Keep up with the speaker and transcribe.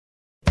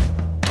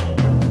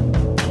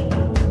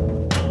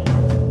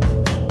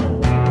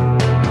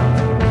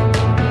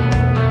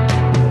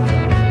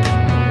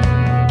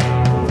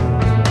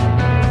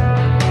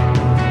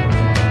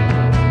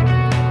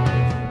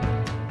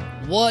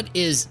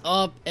is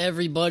up,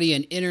 everybody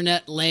in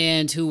internet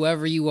land,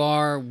 whoever you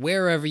are,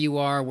 wherever you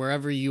are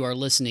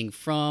listening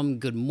from?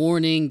 Good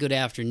morning, good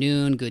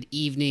afternoon, good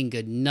evening,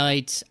 good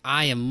night.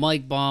 I am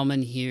Mike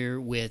Bauman here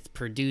with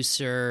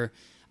producer,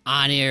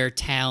 on-air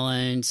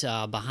talent,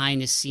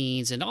 behind the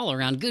scenes, and all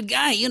around good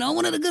guy,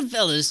 one of the good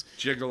fellas.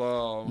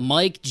 Gigolo.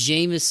 Mike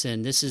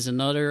Jameson. This is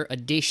another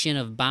edition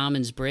of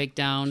Bauman's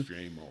Breakdown.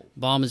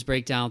 Bauman's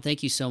Breakdown.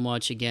 Thank you so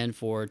much again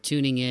for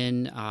tuning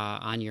in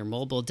on your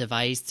mobile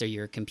device or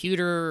your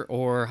computer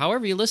or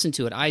however you listen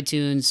to it,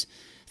 iTunes.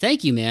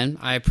 Thank you, man.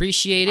 I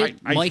appreciate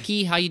it.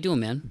 Mikey, how you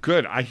doing, man?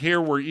 Good. I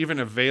hear we're even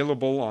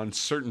available on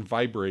certain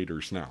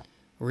vibrators now.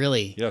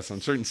 Really? Yes,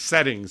 on certain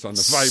settings on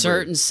the vibrator.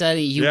 Certain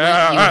setting.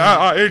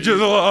 I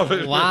just love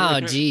it. Wow,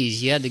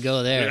 geez, you had to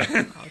go there.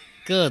 Yeah.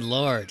 Good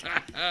Lord.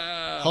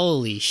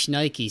 Holy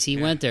shnikes. He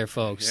went there,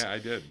 folks. Yeah, I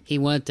did. He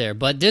went there.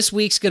 But this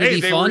week's going to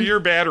be fun. Hey, they were your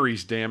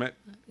batteries, damn it.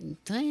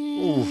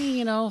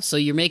 So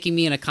you're making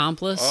me an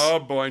accomplice? Oh,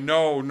 boy.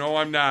 No,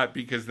 I'm not,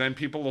 because then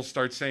people will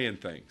start saying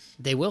things.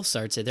 They will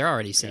start saying. They're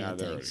already saying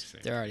things.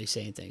 They're already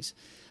saying things.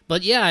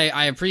 But yeah,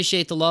 I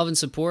appreciate the love and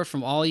support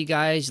from all you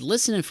guys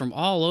listening from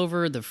all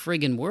over the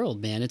friggin'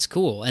 world, man. It's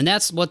cool. And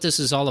that's what this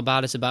is all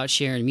about. It's about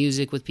sharing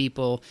music with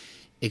people,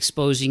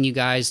 exposing you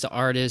guys to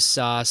artists,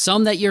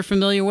 some that you're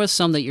familiar with,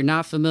 some that you're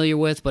not familiar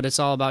with, but it's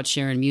all about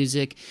sharing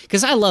music.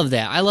 Because I love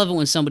that. I love it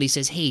when somebody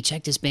says, hey,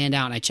 check this band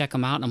out, and I check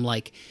them out, and I'm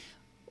like,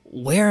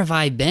 where have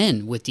I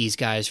been with these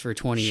guys for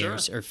 20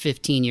 years or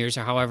 15 years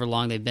or however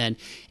long they've been?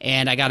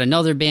 And I got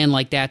another band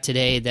like that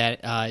today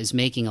that is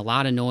making a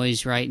lot of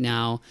noise right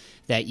now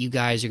that you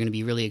guys are going to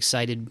be really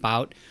excited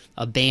about.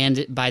 A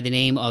band by the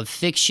name of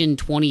Fiction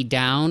 20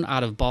 Down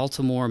out of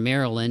Baltimore,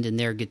 Maryland, and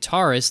their lead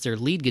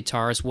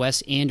guitarist,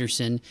 Wes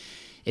Anderson,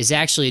 is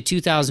actually a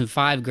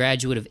 2005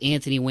 graduate of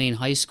Anthony Wayne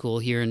High School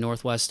here in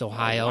Northwest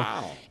Ohio. Oh,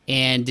 wow.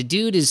 And the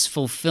dude is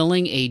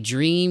fulfilling a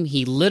dream.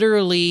 He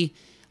literally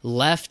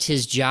left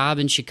his job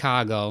in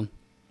Chicago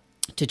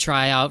to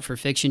try out for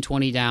Fiction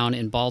 20 Down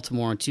in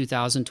Baltimore in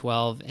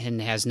 2012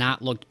 and has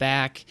not looked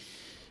back.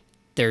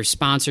 They're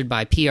sponsored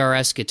by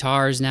PRS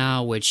Guitars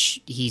now, which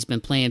he's been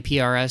playing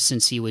PRS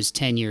since he was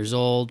 10 years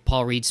old.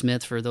 Paul Reed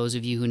Smith, for those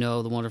of you who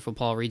know the wonderful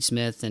Paul Reed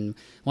Smith, and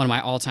one of my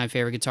all-time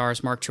favorite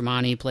guitarists, Mark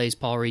Tremonti, plays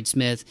Paul Reed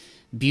Smith.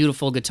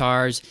 Beautiful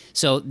guitars.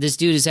 So this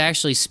dude is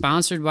actually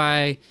sponsored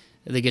by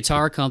the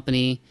guitar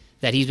company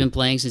that he's been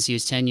playing since he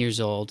was 10 years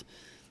old.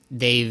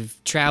 They've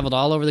traveled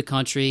all over the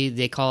country.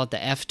 They call it the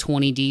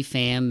F20D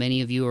fam.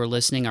 Many of you who are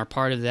listening are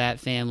part of that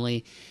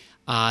family.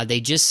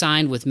 They just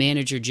signed with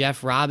manager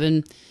Jeff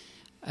Robin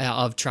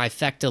of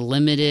Trifecta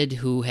Limited,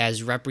 who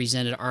has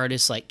represented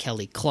artists like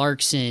Kelly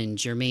Clarkson,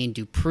 Jermaine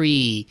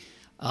Dupri.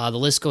 The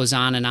list goes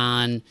on and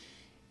on.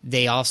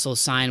 They also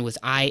signed with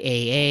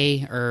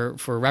IAA, or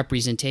for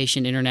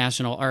Representation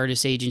International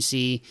Artists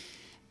Agency.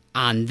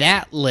 On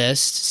that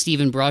list,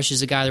 Stephen Brush is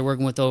the guy they're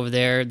working with over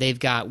there. They've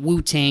got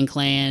Wu-Tang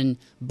Clan,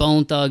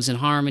 Bone Thugs and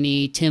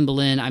Harmony,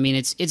 Timbaland. I mean,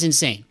 it's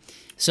insane.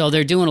 So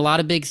they're doing a lot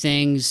of big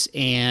things,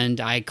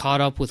 and I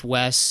caught up with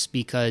Wes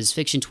because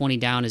Fiction 20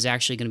 Down is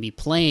actually going to be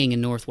playing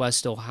in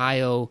Northwest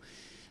Ohio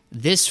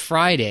this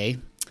Friday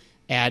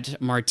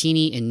at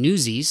Martini and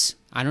Newsies.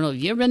 I don't know.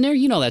 Have you ever been there?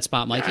 You know that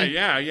spot, Mikey.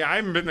 Yeah. I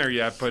haven't been there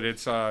yet, but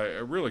it's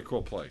a really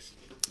cool place.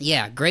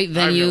 Yeah, great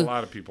venue, I've got a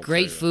lot of people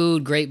great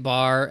food, great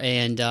bar,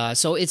 and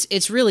so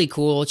it's really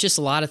cool. It's just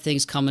a lot of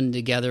things coming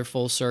together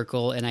full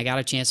circle, and I got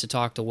a chance to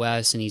talk to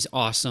Wes, and he's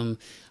awesome.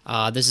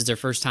 This is their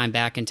first time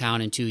back in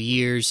town in 2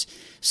 years,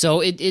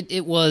 so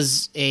it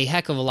was a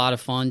heck of a lot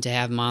of fun to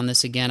have him on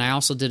this again. I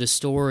also did a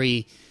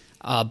story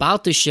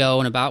about the show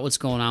and about what's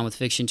going on with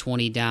Fiction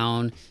 20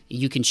 Down.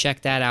 You can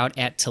check that out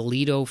at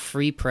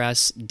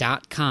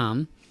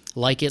ToledoFreePress.com.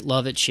 Like it,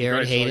 love it,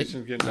 share it, hate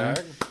it. Getting back.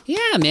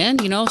 Yeah, man,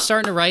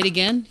 starting to write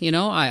again.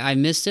 I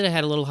missed it. I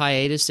had a little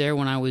hiatus there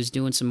when I was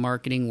doing some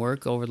marketing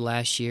work over the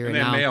last year. And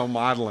then male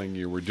modeling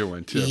you were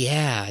doing, too.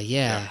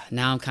 Yeah.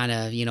 Now I'm kind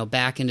of,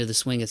 back into the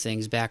swing of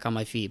things, back on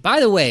my feet.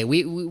 By the way,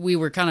 we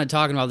were kind of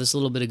talking about this a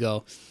little bit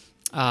ago,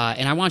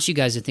 and I want you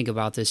guys to think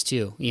about this,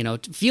 too.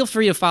 Feel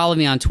free to follow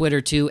me on Twitter,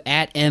 too,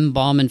 at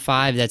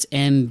mbauman5. That's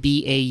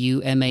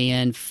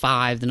MBAUMAN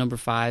 5, the number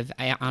 5,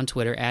 on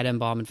Twitter, at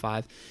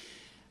mbauman5.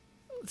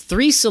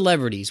 3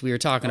 celebrities, we were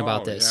talking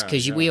about this,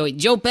 because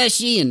Joe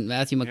Pesci and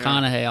Matthew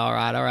McConaughey, all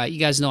right. You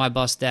guys know I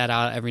bust that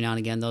out every now and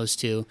again, those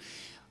 2.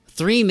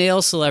 3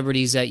 male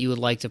celebrities that you would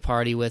like to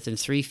party with, and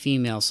 3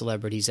 female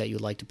celebrities that you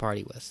would like to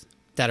party with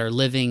that are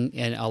living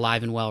and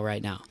alive and well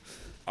right now.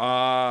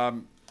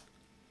 Of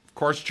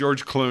course,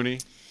 George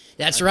Clooney.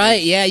 That's right.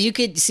 Yeah, you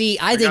could see.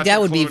 I think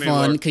that would be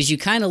fun because you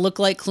kind of look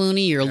like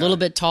Clooney. You're a little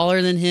bit taller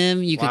than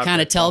him. You could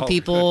kind of tell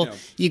people.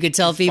 You could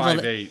tell people.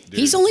 5'8",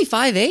 he's only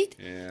 5'8".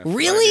 Yeah,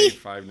 really?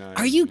 5'8", 5'9".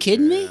 Are you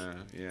kidding me?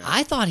 Yeah.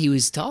 I thought he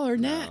was taller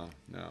than that.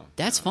 No.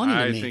 That's funny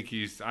to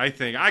me. I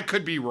think I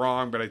could be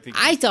wrong, but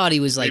I thought he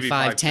was like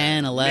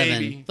 5'10", 11.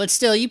 Maybe. But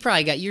still, you're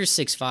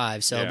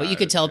 6'5". So, but you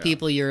could tell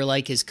people you're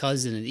like his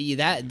cousin.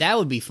 That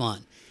would be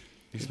fun.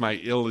 He's my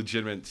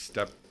illegitimate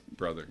step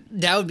brother.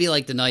 That would be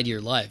like the night of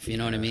your life. You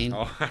know what I mean?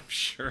 Oh, I'm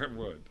sure it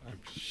would. I'm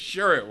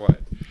sure it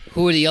would.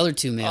 Who are the other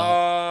two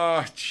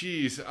male?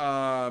 Geez.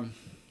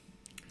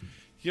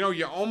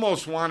 You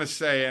almost want to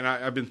say, and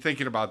I've been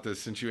thinking about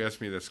this since you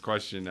asked me this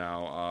question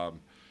now,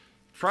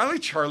 probably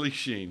Charlie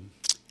Sheen.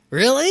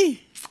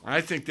 Really?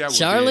 I think that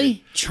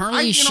would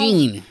Charlie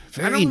Sheen.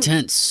 Very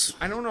intense.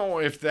 I don't know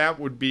if that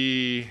would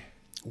be...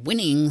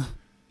 Winning.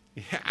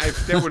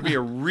 If that would be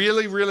a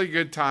really, really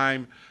good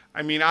time.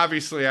 I mean,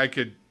 obviously, I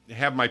could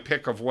have my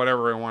pick of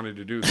whatever I wanted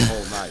to do the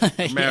whole night.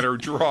 No matter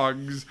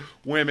drugs,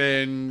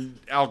 women,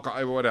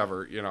 alcohol,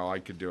 whatever. I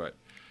could do it.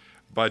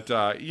 But,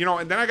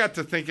 and then I got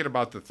to thinking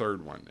about the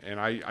third one. And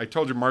I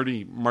told you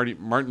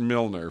Martin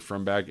Milner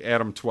from back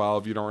Adam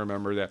 12. You don't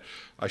remember that.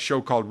 A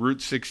show called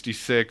Route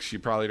 66. You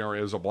probably don't.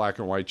 It was a black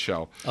and white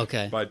show.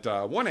 Okay. But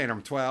one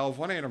Adam 12.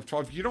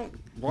 You don't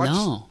watch.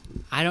 No,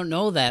 I don't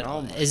know that.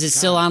 Oh is it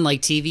still on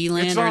like TV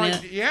Land it's or on,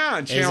 anything? yeah,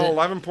 on channel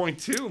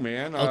 11.2,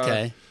 man.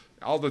 Okay.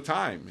 All the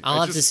time.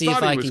 I'll have to see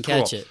if I can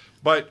catch it.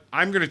 But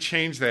I'm going to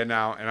change that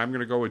now, and I'm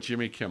going to go with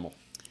Jimmy Kimmel.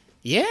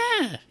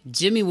 Yeah,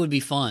 Jimmy would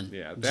be fun.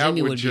 Yeah, that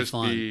Jimmy would just be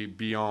fun. be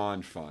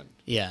beyond fun.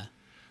 Yeah.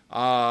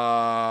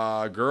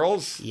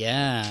 Girls?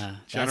 Yeah.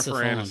 Jennifer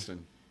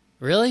Aniston.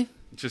 Really?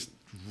 Just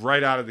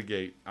right out of the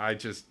gate. I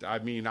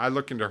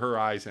look into her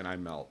eyes and I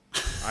melt.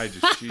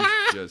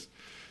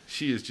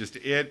 She is just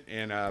it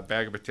and a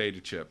bag of potato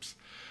chips.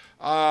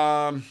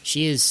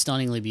 She is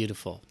stunningly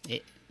beautiful.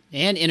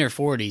 And in her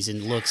 40s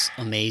and looks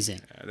amazing.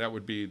 Yeah, that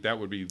would be.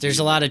 There's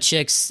a lot of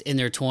chicks in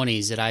their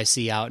 20s that I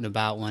see out and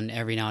about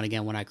every now and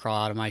again when I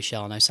crawl out of my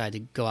shell and I decide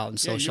to go out and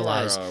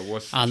socialize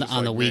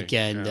on the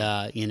weekend.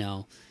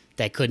 Yeah.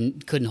 That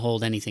couldn't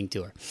hold anything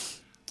to her.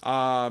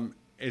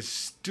 As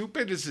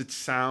stupid as it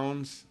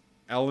sounds,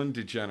 Ellen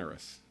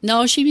DeGeneres.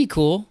 No, she'd be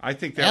cool. I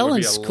think that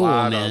Ellen's would be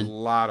a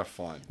lot of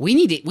fun.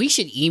 We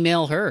should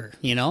email her.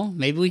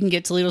 Maybe we can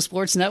get Toledo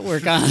Sports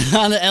Network on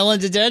the Ellen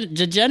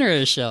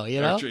DeGeneres show.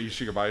 You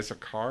should buy us a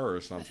car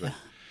or something.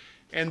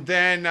 And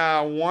then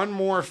one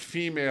more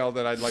female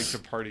that I'd like to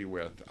party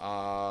with.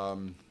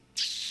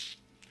 It's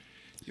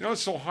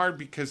so hard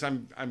because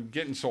I'm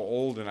getting so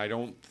old and I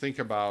don't think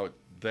about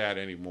that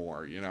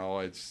anymore.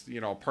 It's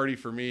a party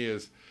for me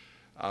is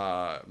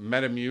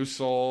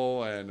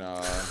Metamucil and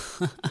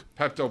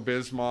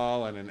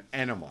Pepto-Bismol and an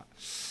enema.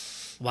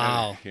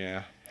 Wow.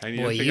 Yeah. And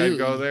you didn't think I'd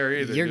go there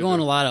either. You're going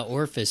a lot of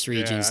orifice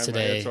regions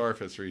today. It's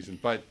orifice region.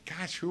 But,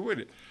 gosh, who would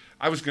it?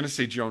 I was going to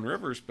say Joan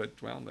Rivers, but,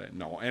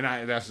 no.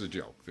 And that's a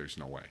joke. There's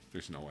no way.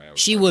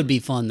 She would be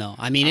fun, though.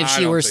 I mean, if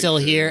she were still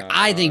here,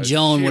 I think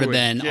Joan would have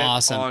been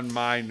awesome. On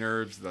my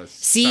nerves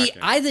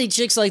second. I think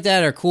chicks like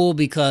that are cool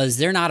because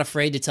they're not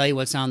afraid to tell you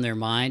what's on their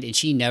mind, and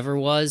she never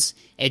was.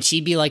 And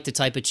she'd be like the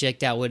type of chick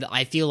that would,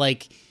 I feel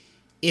like,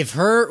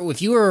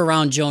 if you were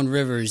around Joan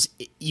Rivers,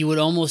 you would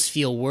almost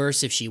feel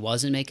worse if she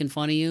wasn't making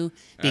fun of you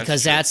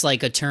because that's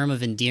like a term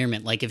of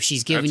endearment. Like if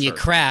she's giving you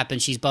crap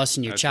and she's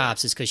busting your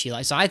chops, it's because she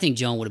likes. So I think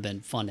Joan would have been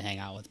fun to hang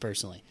out with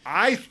personally.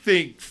 I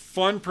think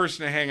fun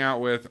person to hang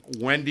out with,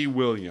 Wendy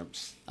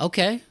Williams.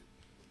 Okay.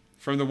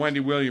 From the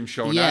Wendy Williams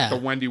show, not the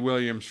Wendy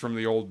Williams from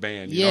the old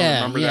band.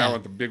 Remember that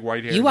with the big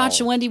white hair? You watched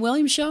the Wendy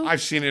Williams show?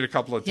 I've seen it a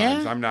couple of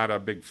times. I'm not a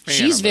big fan.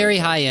 She's very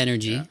high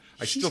energy. Yeah.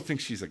 I still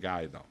think she's a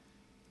guy, though.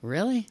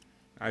 Really?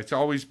 It's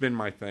always been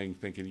my thing,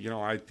 thinking,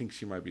 I think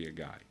she might be a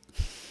guy.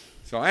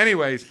 So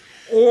anyways,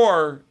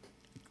 or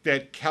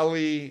that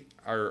Kelly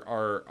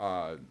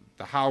or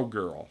the Howe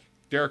girl,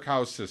 Derek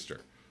Howe's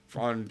sister,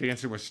 on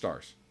Dancing with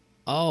Stars.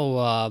 Oh,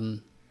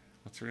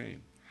 what's her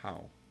name?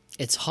 Howe.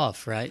 It's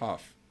Huff, right?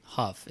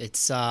 Huff.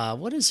 It's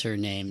what is her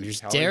name? There's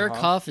Kelly Derek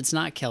Huff? Huff. It's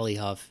not Kelly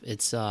Huff.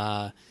 It's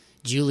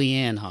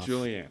Julianne Huff.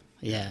 Julianne.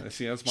 Yeah.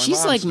 See, that's my She's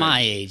mom's like name. my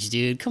age,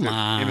 dude. Come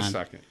on. In a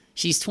second.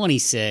 She's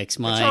 26,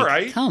 Mike. That's all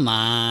right. Come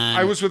on.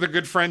 I was with a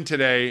good friend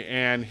today,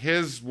 and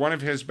one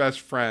of his best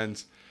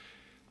friends,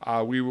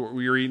 we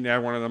were eating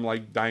at one of them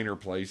like diner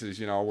places,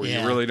 where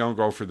you really don't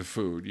go for the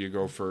food. You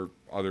go for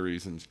other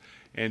reasons.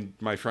 And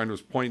my friend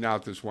was pointing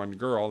out this one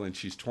girl, and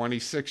she's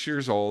 26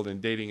 years old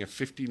and dating a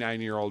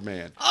 59-year-old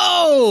man.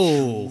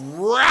 Oh!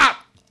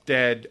 Drop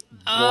dead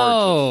gorgeous.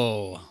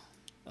 Oh.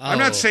 I'm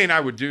not saying I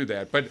would do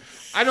that, but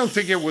I don't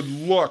think it would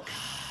look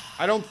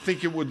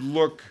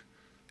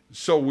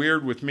so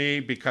weird with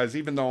me because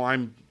even though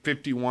I'm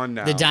 51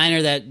 now. The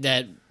diner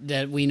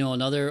that we know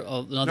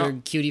another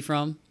cutie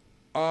from?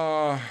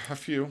 A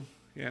few,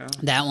 yeah.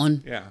 That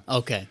one? Yeah.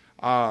 Okay.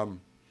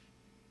 I'm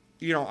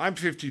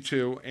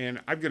 52,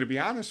 and I'm going to be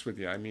honest with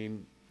you. I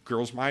mean,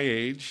 girls my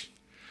age,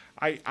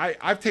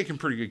 I've taken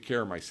pretty good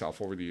care of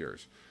myself over the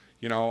years,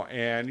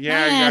 and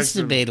that's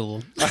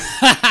debatable.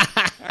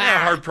 I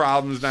have heart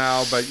problems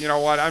now, but you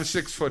know what? I'm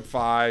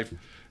 6'5".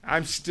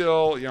 I'm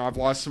still, I've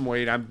lost some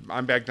weight.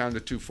 I'm back down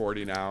to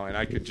 240 now, and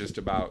I could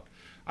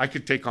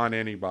take on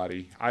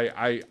anybody.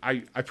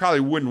 I probably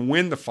wouldn't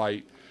win the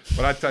fight,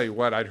 but I tell you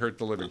what, I'd hurt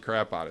the living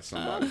crap out of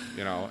somebody,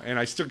 and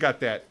I still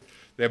got that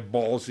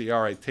ballsy,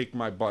 all right, take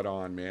my butt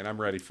on, man. I'm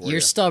ready for you.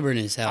 You're stubborn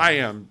as hell. I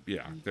am,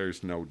 yeah,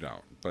 there's no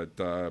doubt. But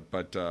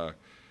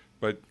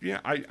yeah,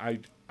 I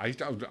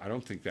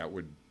don't think that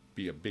would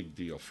be a big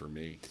deal for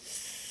me.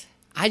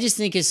 I just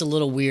think it's a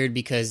little weird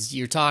because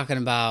you're talking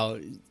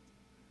about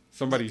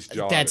Somebody's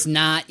daughter. that's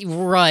not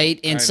right,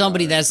 and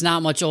somebody that's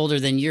not much older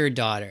than your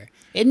daughter.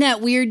 Isn't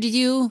that weird to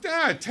you?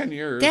 10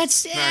 years.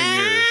 That's 9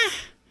 years.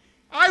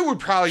 I would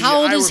probably.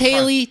 How old is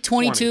Haley?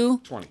 22?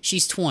 20.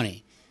 She's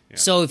 20. Yeah.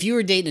 So if you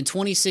were dating a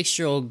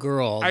 26-year-old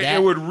girl,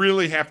 it would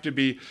really have to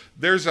be.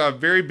 There's a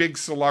very big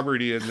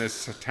celebrity in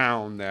this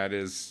town that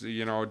is,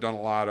 done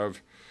a lot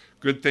of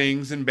good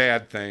things and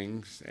bad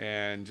things,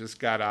 and just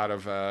got out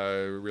of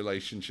a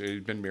relationship.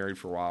 He's been married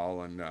for a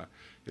while and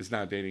is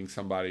now dating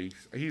somebody.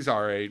 He's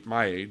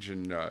my age,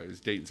 and is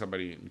dating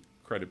somebody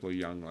incredibly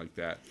young like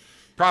that.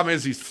 Problem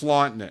is, he's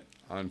flaunting it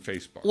on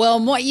Facebook. Well,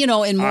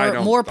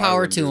 more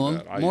power to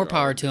him. More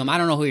power to him. I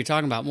don't know who you're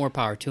talking about. More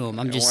power to him.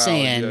 I'm just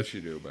saying. Yes,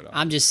 you do. But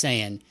I'm just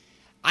saying.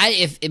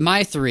 If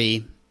my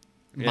three.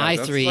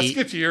 Let's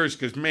get to yours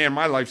because, man,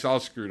 my life's all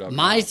screwed up.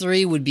 My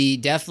three would be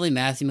definitely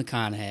Matthew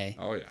McConaughey.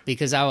 Oh, yeah.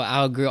 Because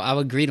I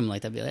would greet him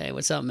like that. I'd be like, hey,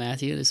 what's up,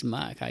 Matthew? This is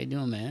Mike. How you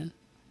doing, man?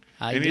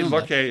 And he'd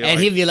look at you and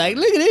he'd be like,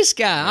 look at this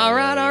guy. Yeah,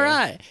 all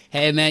right.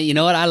 Hey, man, you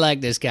know what? I like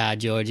this guy,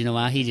 George. You know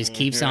why? He just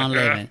keeps on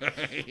living.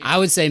 I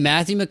would say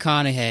Matthew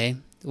McConaughey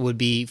would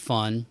be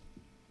fun.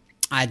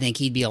 I think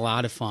he'd be a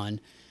lot of fun.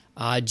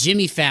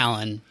 Jimmy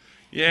Fallon.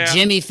 Yeah,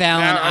 Jimmy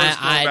Fallon,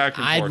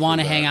 I'd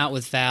want to hang out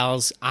with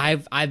Fall's.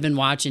 I've been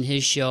watching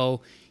his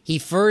show. He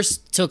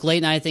first took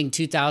late night, I think,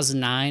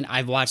 2009.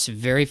 I've watched the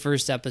very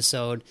first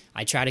episode.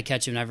 I try to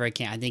catch him whenever I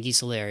can. I think he's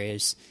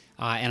hilarious,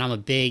 and I'm a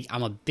big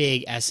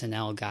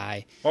SNL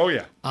guy. Oh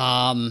yeah.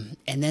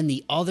 And then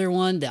the other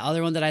one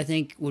that I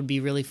think would be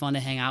really fun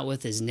to hang out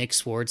with is Nick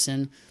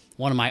Swartzen,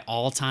 one of my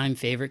all-time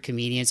favorite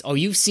comedians. Oh,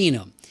 you've seen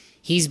him.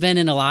 He's been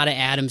in a lot of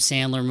Adam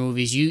Sandler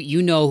movies.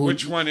 You know who?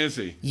 Which one is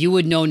he? You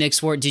would know Nick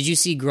Swartzen. Did you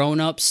see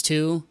Grown Ups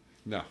too?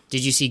 No.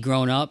 Did you see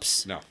Grown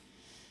Ups? No.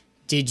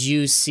 Did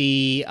you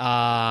see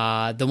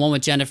the one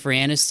with Jennifer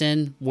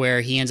Aniston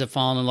where he ends up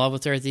falling in love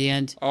with her at the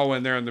end? Oh,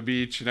 and they're on the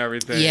beach and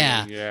everything.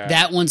 Yeah.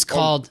 That one's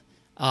called.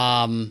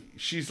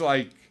 She's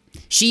like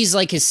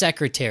his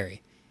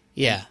secretary.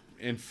 Yeah.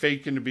 And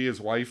faking to be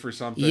his wife or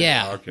something.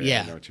 Yeah. Okay.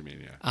 Yeah. I know what you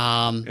mean.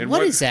 Yeah.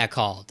 What is that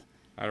called?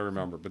 I don't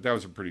remember, but that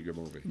was a pretty good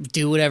movie.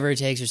 Do Whatever It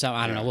Takes or something.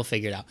 I don't know. We'll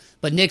figure it out.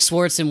 But Nick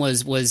Swartzen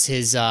was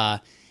his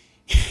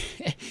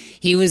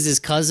he was his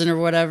cousin or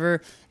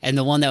whatever, and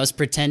the one that was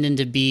pretending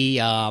to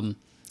be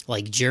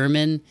like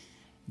German.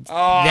 Oh,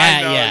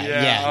 I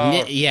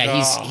know,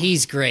 yeah.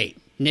 He's great.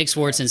 Nick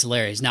Swartzen's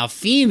hilarious. Now,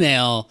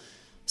 female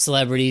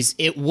celebrities,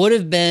 it would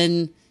have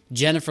been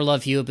Jennifer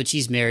Love Hewitt, but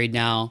she's married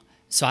now.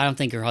 So I don't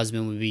think her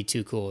husband would be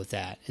too cool with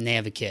that. And they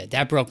have a kid.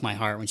 That broke my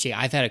heart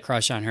I've had a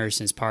crush on her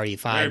since Party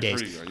of Five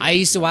days. Good, yeah. I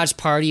used to watch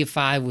Party of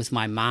Five with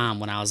my mom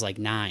when I was like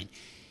 9,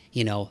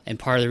 and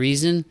part of the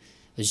reason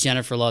was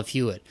Jennifer Love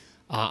Hewitt.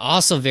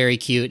 Also very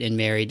cute and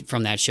married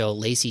from that show,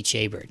 Lacey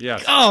Chabert.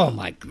 Yes. Oh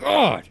my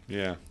God.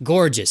 Yeah.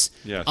 Gorgeous.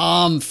 Yes.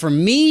 For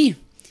me,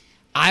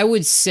 I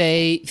would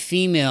say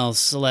female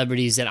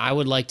celebrities that I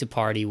would like to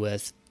party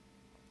with.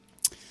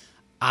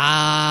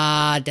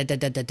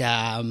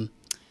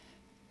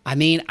 I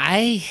mean,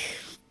 I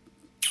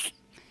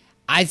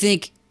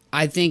think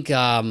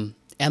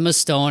Emma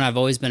Stone. I've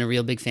always been a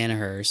real big fan of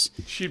hers.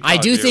 I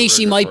do think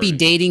she might be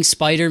dating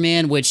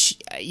Spider-Man, which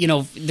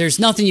there's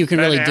nothing you can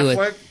really do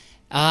with.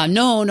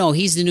 No,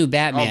 he's the new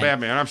Batman. Oh,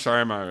 Batman. I'm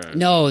sorry,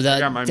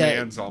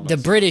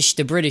 the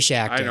British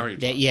actor. I know you're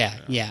talking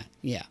about.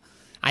 Yeah.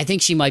 I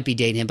think she might be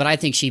dating him, but I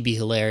think she'd be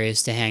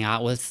hilarious to hang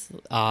out with.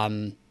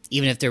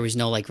 Even if there was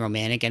no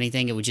romantic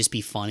anything, it would just be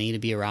funny to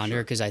be around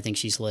her because I think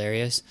she's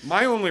hilarious.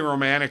 My only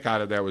romantic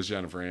out of that was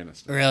Jennifer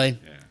Aniston. Really?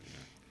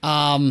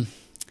 Yeah.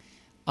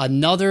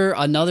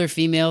 Another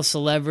female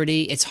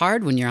celebrity. It's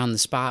hard when you're on the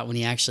spot when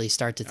you actually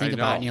start to think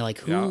about it and you're like,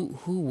 who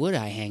would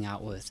I hang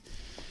out with?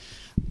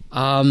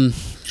 I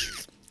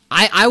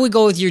would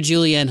go with your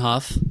Julianne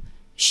Hough.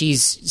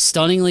 She's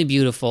stunningly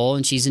beautiful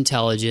and she's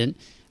intelligent.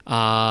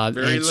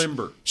 Very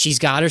limber. She's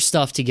got her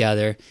stuff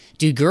together.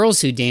 Dude, girls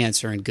who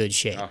dance are in good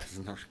shape.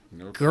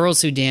 No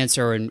girls who dance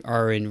are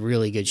in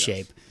really good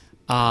shape.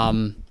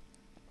 And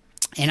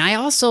I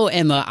also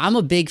I'm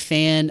a big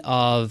fan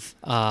of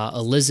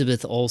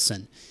Elizabeth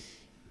Olsen.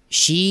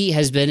 She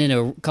has been in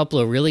a couple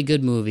of really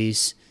good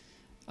movies.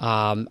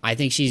 I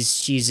think she's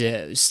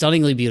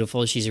stunningly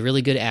beautiful. She's a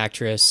really good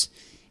actress,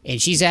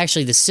 and she's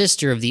actually the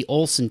sister of the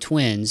Olsen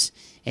twins.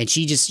 And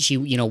she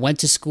went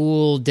to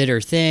school, did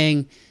her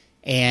thing,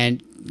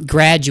 and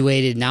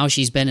graduated. Now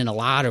she's been in a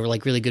lot of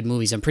really good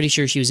movies. I'm pretty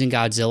sure she was in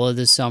Godzilla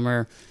this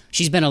summer.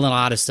 She's been in a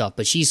lot of stuff,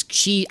 but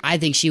I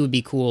think she would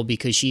be cool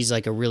because she's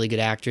a really good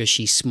actress.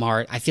 She's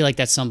smart. I feel like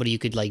that's somebody you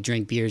could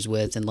drink beers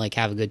with and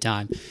have a good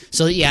time.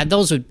 So yeah,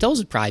 those would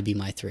probably be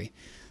my three.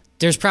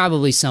 There's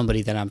probably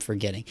somebody that I'm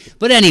forgetting.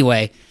 But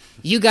anyway,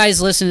 you guys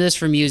listen to this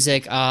for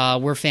music.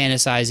 We're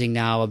fantasizing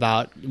now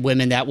about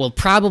women that will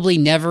probably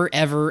never,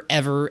 ever,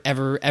 ever,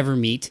 ever, ever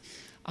meet.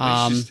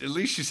 At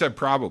least she said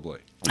probably.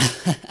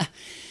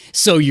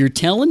 So you're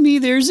telling me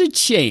there's a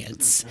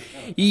chance?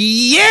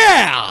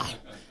 Yeah!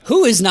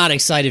 Who is not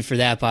excited for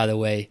that, by the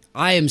way?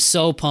 I am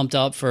so pumped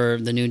up for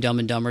the new Dumb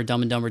and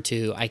Dumber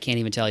 2. I can't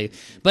even tell you.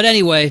 But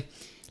anyway,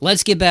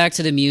 let's get back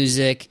to the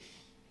music.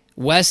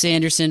 Wes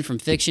Anderson from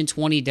Fiction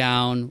 20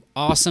 Down.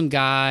 Awesome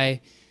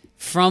guy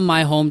from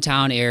my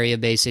hometown area,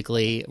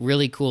 basically.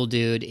 Really cool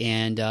dude.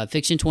 And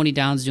Fiction 20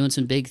 Down's doing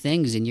some big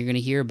things, and you're going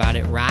to hear about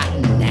it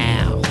right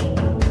now.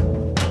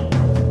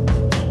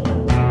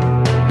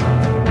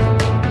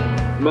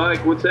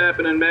 Mike, what's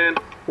happening, man?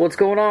 What's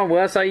going on,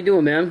 Wes? How you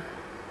doing, man?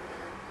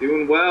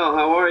 Doing well.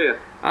 How are you?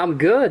 I'm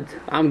good.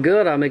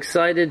 I'm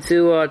excited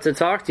to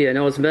talk to you. I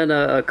know it's been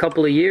a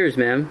couple of years,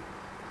 man.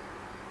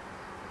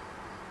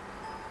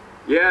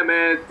 Yeah,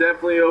 man, it's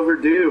definitely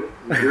overdue.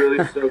 I'm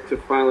really stoked to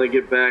finally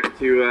get back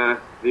to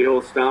the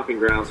old stomping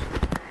grounds.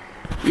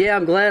 Yeah,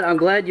 I'm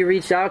glad you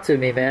reached out to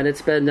me, man.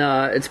 It's been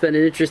an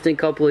interesting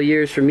couple of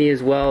years for me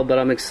as well, but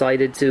I'm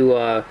excited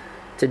to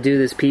do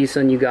this piece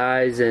on you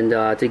guys and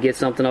to get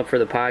something up for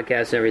the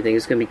podcast and everything.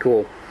 It's gonna be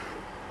cool.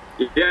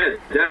 Yeah,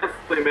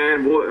 definitely,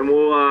 man.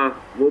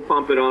 We'll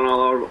pump it on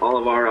all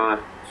of our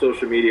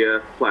social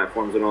media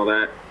platforms and all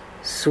that.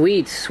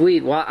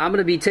 Sweet. Well, I'm going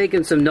to be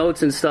taking some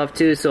notes and stuff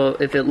too, so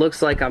if it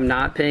looks like I'm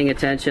not paying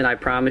attention, I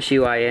promise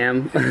you I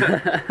am.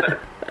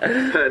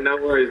 No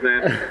worries,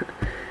 man.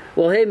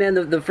 Well, hey, man,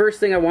 the first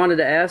thing I wanted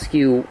to ask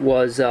you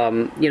was,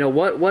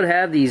 what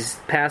have these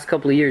past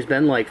couple of years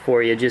been like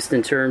for you, just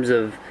in terms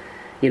of,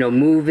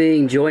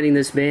 moving, joining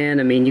this band?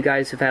 I mean, you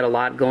guys have had a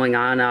lot going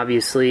on,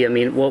 obviously. I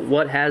mean,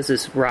 what has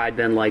this ride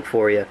been like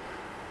for you?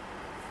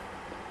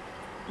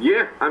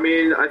 Yeah, I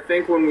mean, I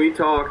think when we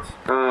talked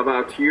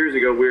about 2 years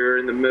ago, we were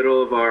in the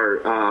middle of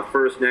our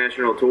first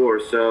national tour.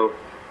 So,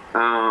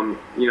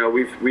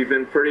 we've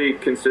been pretty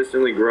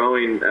consistently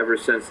growing ever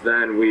since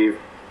then. We've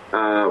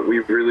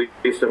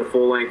released a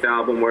full-length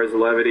album, Where's the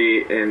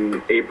Levity,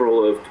 in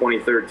April of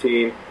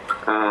 2013.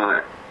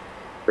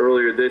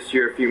 Earlier this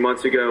year, a few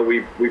months ago,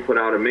 we put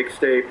out a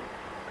mixtape.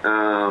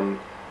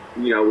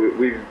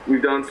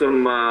 We've done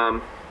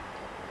some.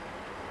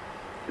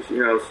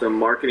 Some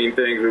marketing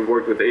things. We've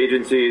worked with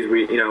agencies.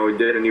 We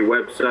did a new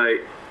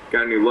website,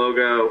 got a new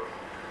logo,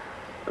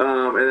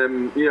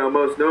 and then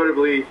most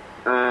notably,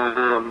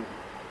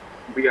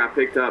 we got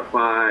picked up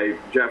by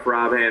Jeff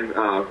Robhan,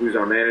 who's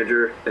our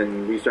manager,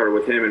 and we started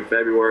with him in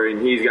February.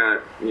 And he's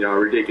got a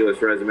ridiculous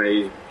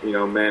resume. He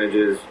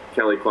manages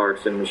Kelly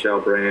Clarkson,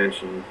 Michelle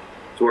Branch, and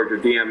he's worked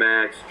with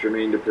DMX,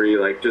 Jermaine Dupri,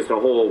 like just a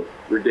whole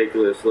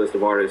ridiculous list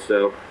of artists.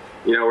 So.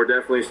 We're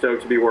definitely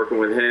stoked to be working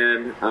with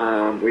him.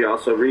 We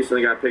also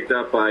recently got picked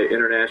up by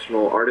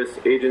International Artists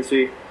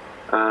Agency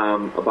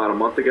about a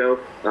month ago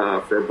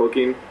for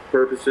booking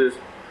purposes.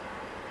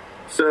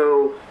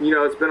 So,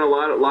 it's been a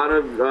lot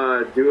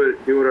of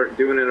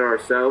doing it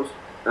ourselves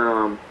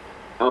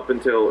up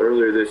until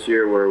earlier this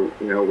year, where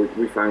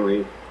we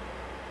finally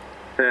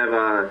have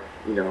a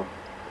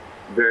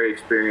very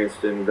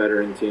experienced and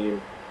veteran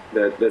team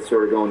that's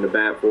sort of going to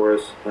bat for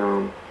us.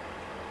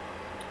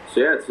 So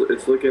yeah, it's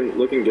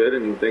looking good,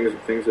 and things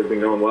have been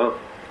going well.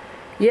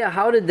 Yeah,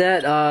 how did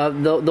that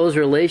those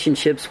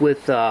relationships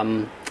with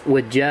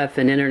Jeff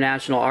and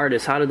international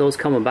artists, how did those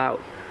come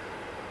about?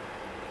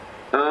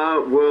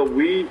 Well,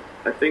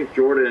 I think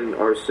Jordan,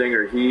 our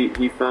singer,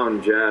 he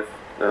found Jeff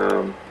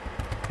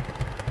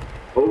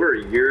over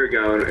a year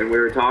ago, and we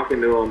were talking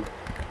to him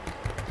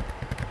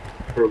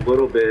for a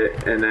little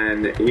bit, and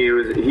then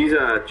he's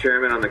a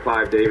chairman on the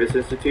Clive Davis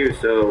Institute,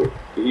 so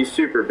he's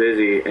super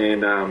busy,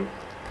 and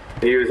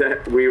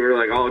we were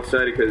like all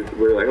excited because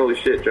we were like, holy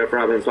shit, Jeff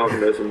Robin's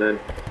talking to us, and then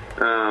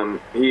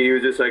he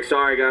was just like,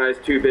 sorry guys,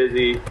 too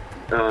busy,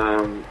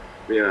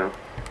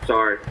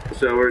 sorry.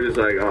 So we're just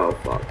like, oh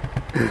fuck.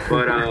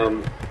 But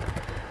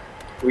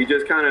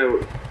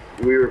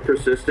we were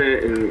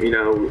persistent, and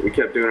we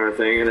kept doing our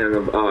thing, and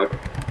then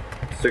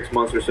 6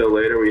 months or so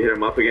later, we hit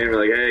him up again.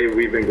 We're like, hey,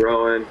 we've been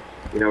growing,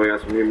 we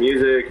got some new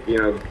music,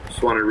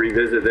 just want to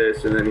revisit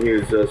this, and then he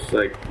was just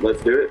like,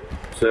 let's do it.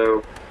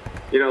 So.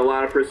 A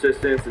lot of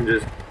persistence and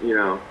just,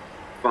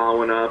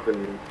 following up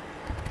and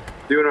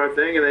doing our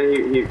thing. And then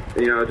he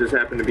it just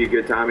happened to be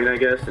good timing, I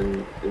guess,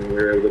 and we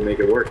were able to make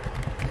it work.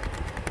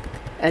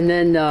 And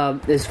then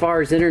as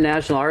far as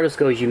international artists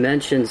goes, you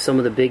mentioned some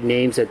of the big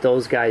names that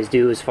those guys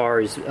do as far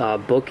as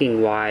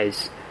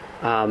booking-wise.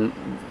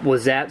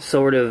 Was that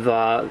sort of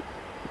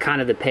kind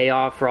of the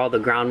payoff for all the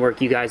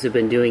groundwork you guys have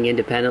been doing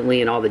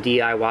independently and all the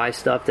DIY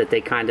stuff, that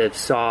they kind of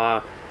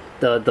saw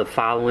the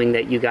following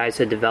that you guys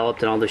had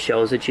developed and all the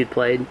shows that you'd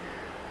played?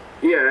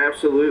 Yeah,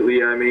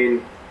 absolutely. I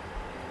mean,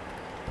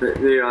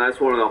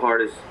 that's one of the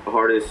hardest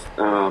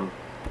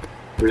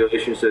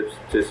relationships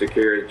to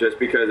secure, just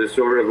because it's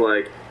sort of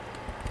like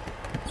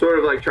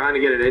trying to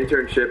get an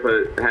internship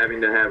but having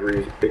to have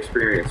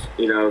experience,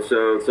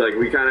 so it's like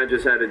we kind of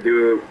just had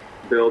to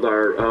build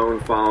our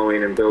own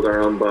following and build our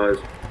own buzz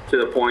to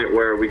the point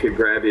where we could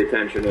grab the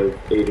attention of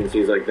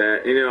agencies like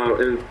that.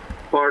 And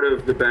part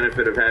of the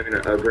benefit of having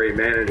a great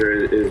manager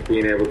is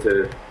being able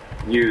to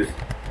use,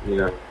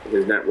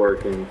 his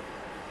network and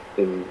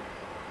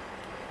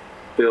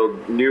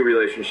build new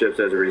relationships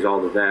as a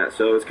result of that.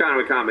 So it's kind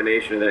of a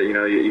combination of that.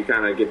 You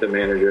kind of get the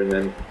manager, and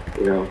then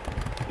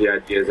the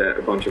idea is that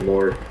a bunch of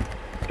more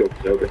doors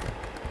open.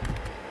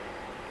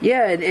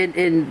 Yeah,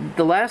 and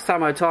the last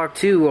time I talked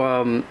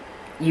to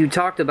you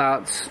talked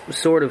about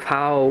sort of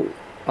how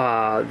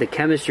the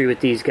chemistry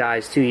with these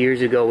guys 2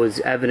 years ago was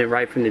evident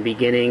right from the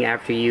beginning.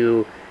 After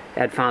you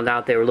had found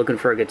out they were looking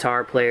for a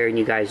guitar player, and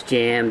you guys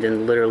jammed,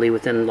 and literally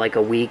within like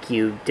a week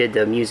you did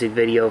the music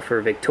video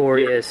for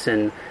Victorious,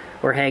 and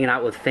we're hanging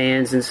out with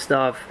fans and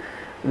stuff.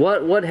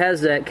 What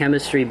has that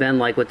chemistry been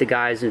like with the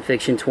guys in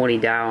Fiction 20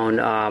 Down,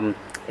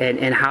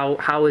 and how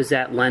has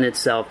that lent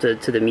itself to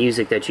the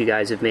music that you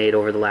guys have made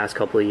over the last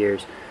couple of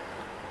years?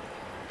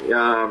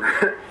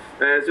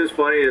 It's just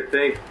funny to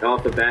think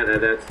off the bat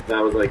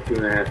that was like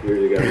 2.5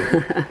 years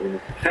ago.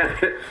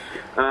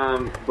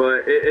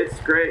 But it's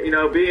great.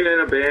 Being in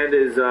a band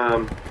is,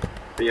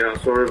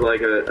 sort of like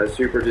a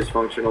super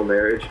dysfunctional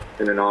marriage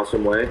in an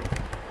awesome way.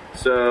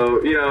 So,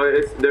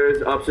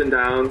 there's ups and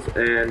downs,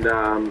 and,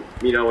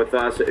 with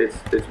us,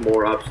 it's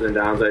more ups than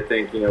downs. I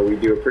think, we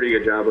do a pretty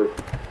good job of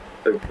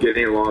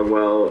getting along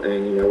well,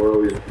 and, we're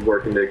always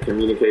working to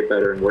communicate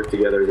better and work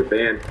together as a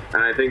band.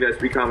 And I think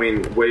that's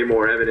becoming way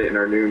more evident in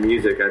our new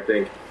music. I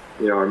think,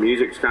 our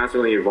music's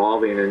constantly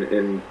evolving,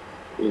 and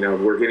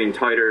we're getting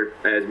tighter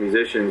as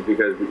musicians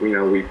because,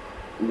 we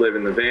live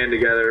in the van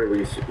together,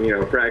 we,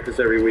 practice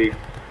every week.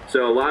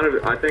 So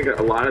I think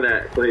a lot of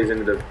that plays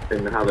into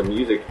how the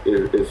music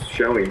is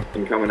showing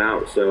and coming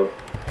out. So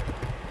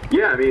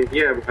yeah,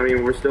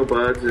 we're still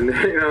buds, and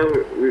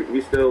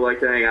we still like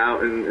to hang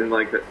out and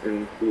like that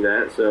and do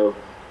that. So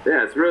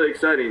yeah, it's really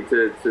exciting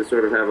to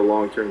sort of have a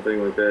long-term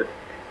thing like that.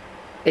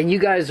 And you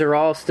guys are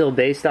all still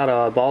based out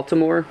of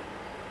Baltimore?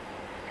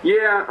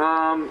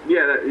 Yeah,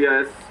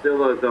 it's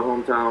still the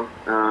hometown.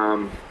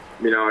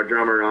 Our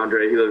drummer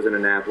Andre, he lives in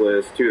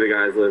Annapolis. Two of the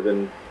guys live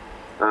in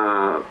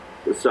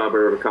the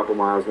suburb a couple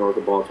miles north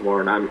of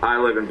Baltimore, and I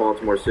live in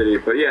Baltimore City.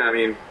 But yeah,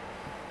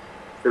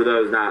 for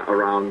those not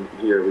around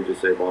here, we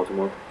just say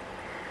Baltimore.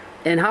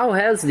 And how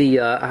has the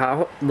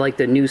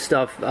new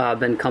stuff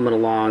been coming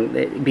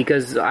along?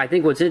 Because I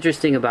think what's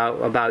interesting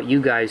about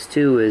you guys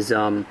too is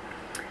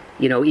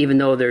even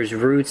though there's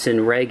roots in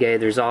reggae,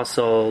 there's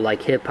also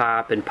like hip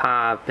hop and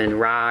pop and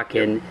rock,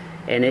 and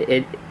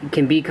it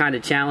can be kind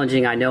of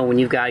challenging, I know, when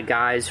you've got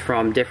guys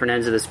from different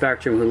ends of the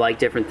spectrum who like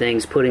different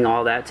things, putting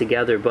all that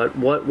together. But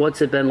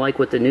what's it been like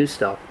with the new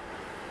stuff?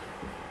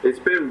 It's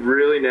been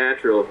really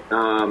natural.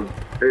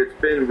 It's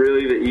been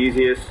really the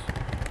easiest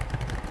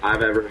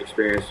I've ever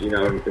experienced,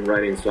 in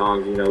writing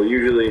songs.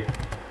 Usually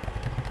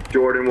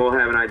Jordan will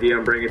have an idea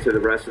and bring it to the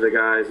rest of the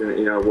guys, and,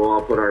 we'll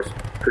all put our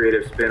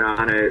creative spin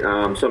on it.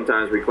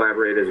 Sometimes we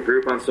collaborate as a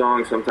group on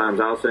songs. Sometimes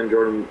I'll send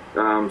Jordan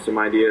some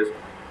ideas.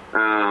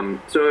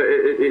 So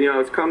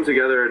it's come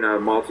together in a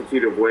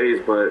multitude of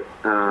ways, but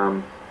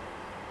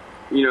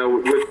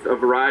with a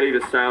variety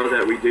of the styles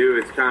that we do,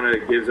 it kind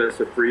of gives us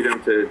the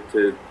freedom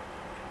to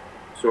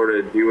sort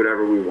of do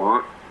whatever we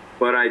want.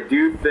 But I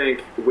do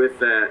think with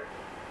that,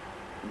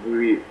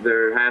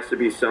 there has to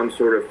be some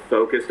sort of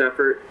focused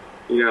effort,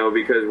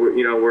 because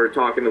we're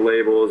talking to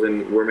labels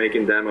and we're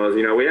making demos.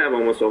 We have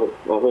almost a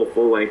whole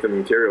full length of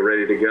material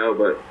ready to go,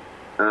 but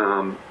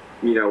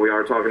we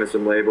are talking to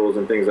some labels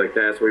and things like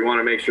that. So we want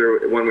to make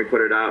sure when we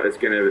put it out, it's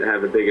going to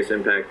have the biggest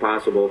impact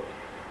possible.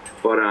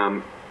 But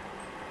the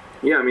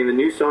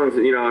new songs,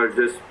 are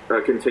just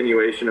a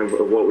continuation of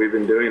what we've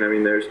been doing.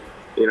 There's,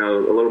 a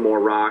little more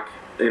rock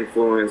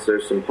influence.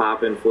 There's some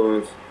pop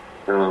influence,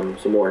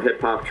 some more hip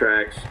hop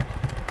tracks,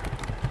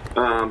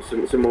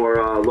 some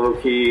more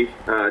low-key,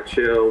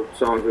 chill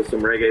songs with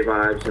some reggae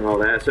vibes and all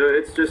that. So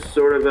it's just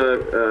sort of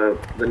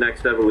the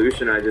next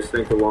evolution. I just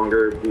think the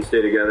longer we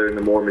stay together and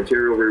the more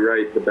material we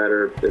write, the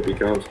better it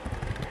becomes.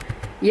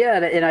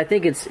 Yeah, and I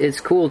think it's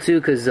cool too,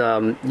 because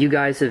you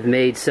guys have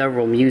made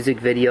several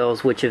music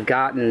videos which have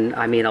gotten,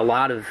 a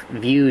lot of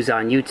views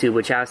on YouTube,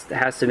 which has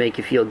to make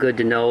you feel good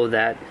to know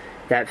that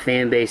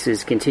fan base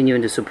is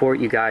continuing to support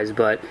you guys.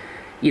 But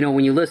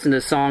when you listen to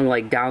a song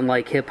like Down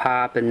Like Hip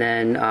Hop and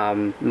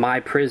then My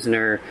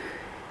Prisoner,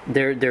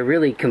 they're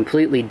really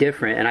completely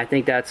different. And I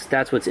think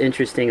that's what's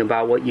interesting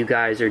about what you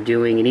guys are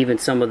doing. And even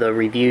some of the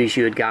reviews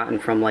you had gotten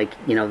from the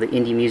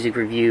Indie Music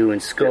Review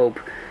and Scope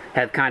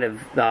have kind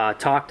of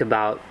talked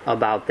about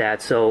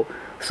that. So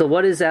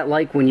what is that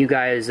like when you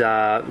guys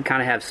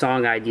kind of have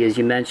song ideas?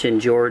 You mentioned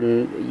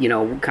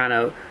Jordan, kind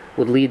of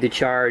would lead the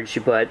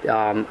charge, but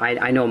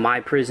I know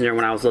My Prisoner,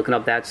 when I was looking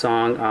up that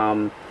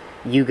song,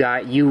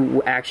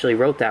 you actually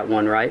wrote that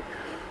one, right?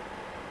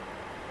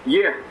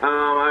 Yeah,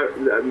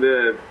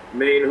 the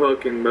main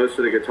hook and most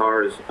of the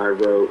guitars I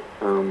wrote.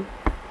 I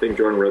think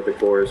Jordan wrote the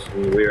chorus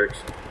and the lyrics.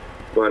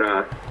 But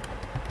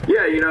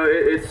yeah,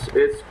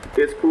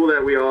 it's cool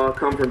that we all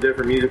come from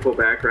different musical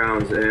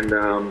backgrounds, and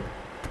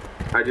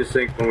I just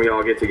think when we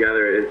all get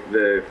together,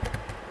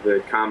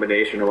 the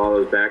combination of all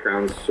those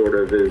backgrounds sort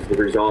of is the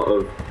result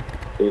of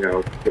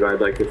what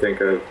I'd like to think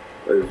of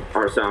as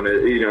our sound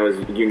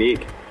is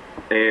unique.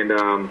 And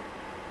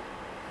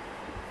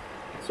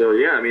So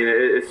yeah, I mean,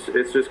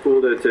 it's just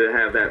cool to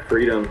have that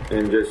freedom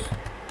and just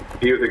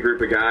be with a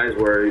group of guys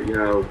where, you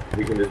know,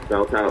 we can just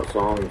belt out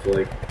songs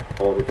like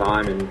all the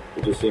time, and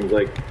it just seems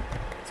like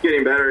it's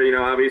getting better. You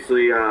know,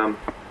 obviously,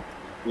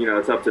 you know,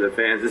 it's up to the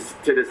fans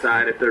to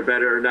decide if they're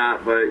better or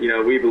not, but, you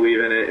know, we believe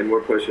in it and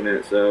we're pushing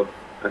it, so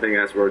I think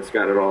that's where it's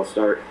got it all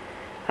start.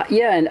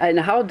 Yeah, and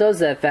how does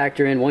that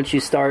factor in once you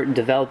start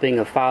developing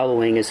a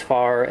following as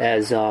far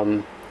as,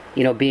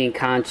 you know, being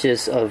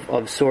conscious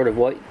of sort of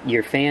what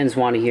your fans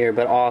want to hear,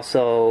 but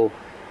also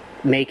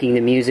making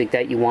the music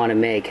that you want to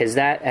make? Has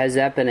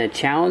that been a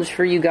challenge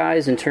for you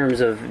guys in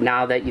terms of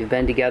now that you've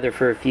been together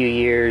for a few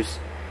years,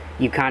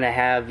 you kind of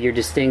have your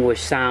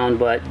distinguished sound,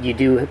 but you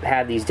do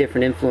have these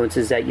different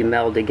influences that you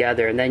meld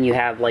together, and then you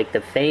have like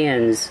the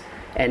fans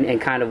and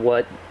kind of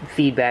what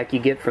feedback you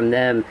get from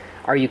them.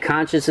 Are you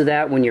conscious of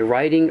that when you're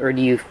writing, or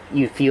do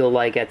you feel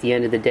like at the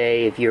end of the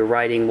day, if you're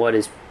writing what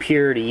is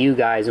pure to you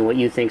guys and what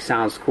you think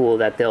sounds cool,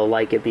 that they'll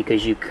like it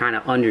because you kind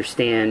of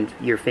understand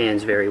your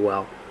fans very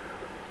well?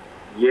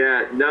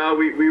 Yeah, no,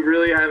 we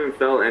really haven't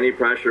felt any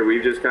pressure.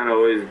 We've just kind of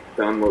always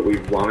done what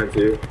we've wanted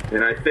to.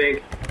 And I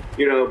think,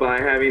 you know, by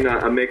having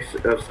a mix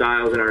of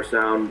styles in our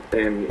sound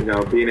and, you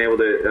know, being able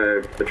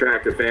to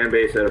attract a fan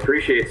base that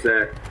appreciates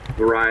that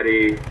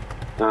variety,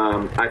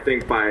 I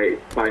think by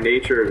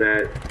nature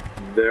that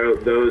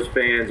those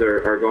fans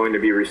are going to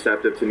be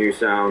receptive to new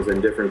sounds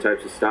and different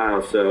types of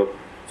styles. So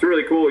it's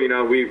really cool. You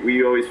know,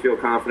 we always feel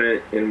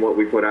confident in what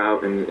we put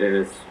out, and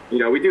it's, you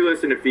know, we do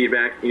listen to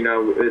feedback. You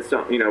know, it's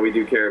something, you know, we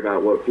do care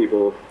about what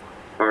people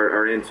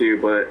are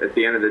into, but at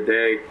the end of the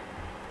day,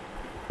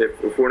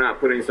 if we're not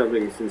putting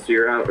something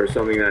sincere out or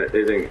something that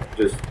isn't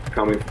just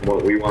coming from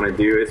what we want to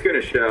do, it's going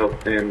to show.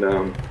 And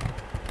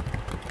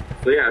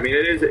so yeah, I mean,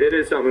 it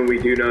is something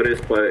we do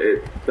notice, but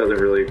it doesn't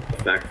really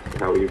affect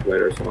how we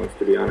write our songs,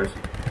 to be honest.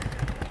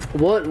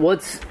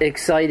 What's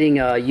exciting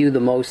you the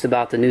most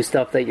about the new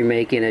stuff that you're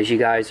making as you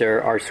guys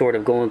are sort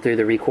of going through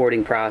the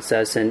recording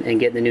process and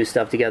getting the new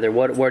stuff together?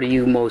 What are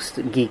you most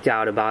geeked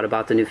out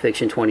about the new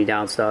Fiction 20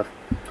 Down stuff?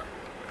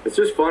 It's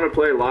just fun to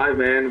play live,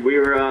 man. We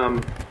were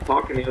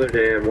talking the other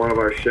day at one of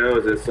our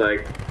shows. It's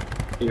like,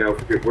 you know,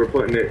 we're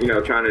putting it, you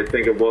know, trying to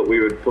think of what we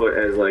would put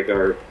as like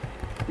our,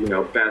 you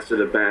know, best of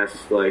the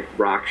best, like,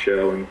 rock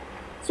show, and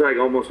it's like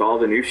almost all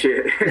the new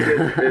shit.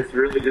 It's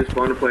really just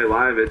fun to play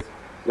live. It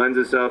lends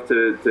itself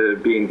to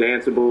being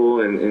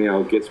danceable and, you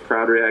know, gets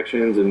crowd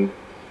reactions, and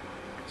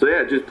so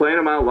yeah, just playing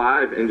them out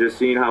live and just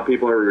seeing how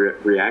people are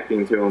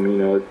reacting to them. You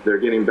know, they're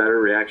getting better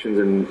reactions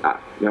than,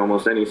 you know,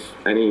 almost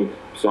any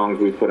songs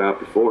we've put out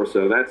before.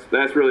 So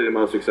that's really the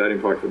most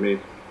exciting part for me.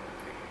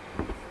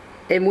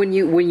 And when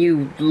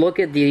you look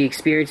at the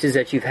experiences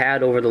that you've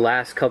had over the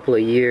last couple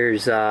of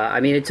years, I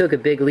mean, it took a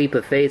big leap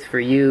of faith for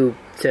you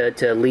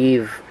to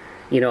leave,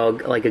 you know,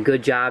 like a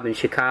good job in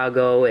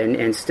Chicago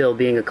and still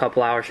being a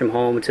couple hours from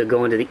home to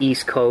going to the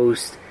East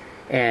Coast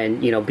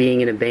and, you know,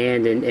 being in a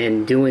band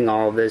and doing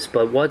all of this.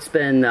 But what's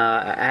been,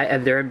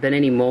 have there been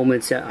any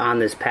moments on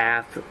this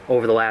path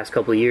over the last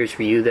couple of years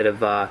for you that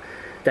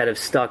have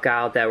stuck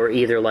out, that were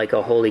either like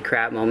a holy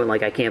crap moment,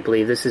 like I can't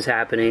believe this is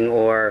happening,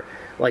 or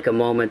like a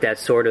moment that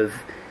sort of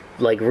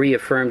like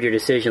reaffirmed your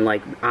decision,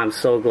 like, I'm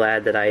so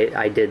glad that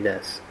I did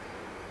this?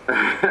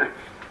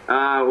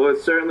 Well,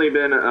 it's certainly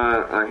been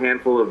a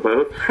handful of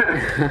both.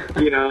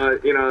 you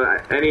know,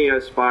 any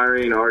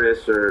aspiring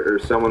artist or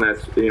someone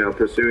that's, you know,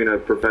 pursuing a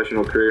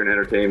professional career in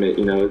entertainment,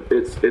 you know,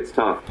 it's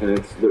tough, and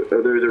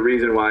there's a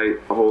reason why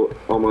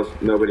almost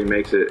nobody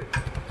makes it.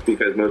 It's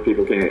because most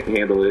people can't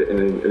handle it,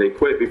 and they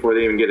quit before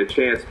they even get a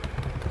chance.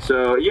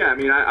 So yeah, I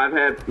mean, I've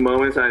had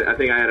moments. I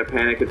think I had a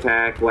panic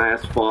attack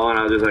last fall, and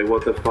I was just like,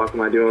 "What the fuck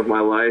am I doing with my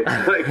life?"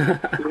 Like,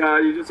 you know,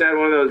 you just had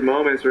one of those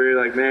moments where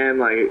you're like, "Man,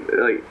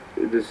 like,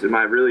 just am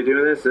I really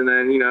doing this?" And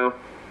then, you know,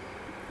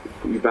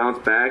 you bounce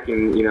back,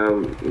 and you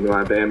know,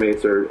 my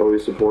bandmates are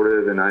always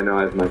supportive, and I know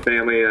I have my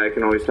family I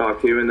can always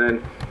talk to, and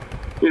then,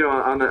 you know,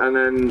 and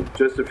then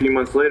just a few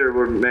months later,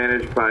 we're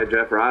managed by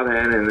Jeff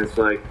Robhan, and it's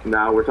like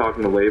now we're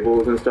talking to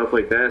labels and stuff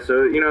like that.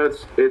 So, you know,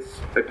 it's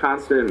a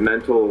constant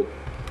mental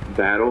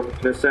battle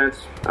in a sense,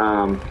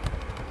 and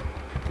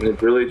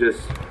it really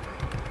just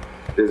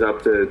is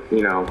up to,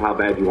 you know, how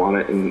bad you want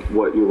it and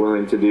what you're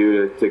willing to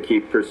do to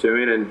keep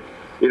pursuing. And,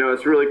 you know,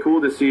 it's really cool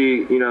to see,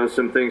 you know,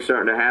 some things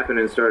starting to happen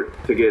and start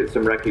to get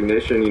some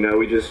recognition. You know,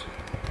 we just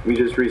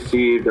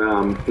received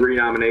 3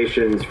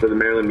 nominations for the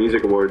Maryland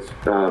Music Awards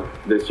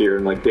this year,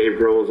 and like Dave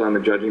Grohl's on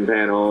the judging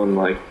panel, and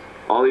like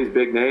all these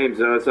big names.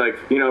 So it's like,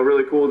 you know,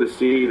 really cool to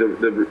see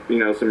the you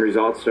know, some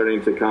results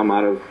starting to come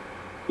out of,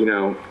 you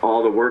know,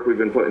 all the work we've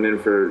been putting in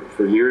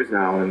for years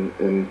now.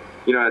 And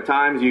you know, at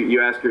times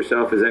you ask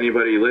yourself, is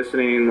anybody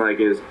listening? Like,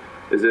 is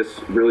this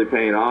really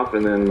paying off?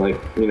 And then, like,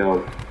 you know,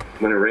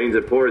 when it rains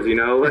it pours, you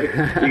know, like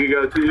you could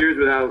go 2 years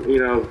without, you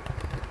know,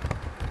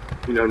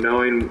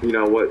 knowing, you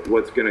know,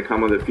 what's going to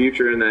come of the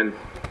future. And then,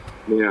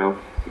 you know,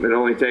 it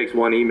only takes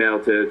one email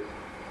to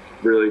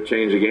really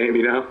change the game,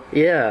 you know?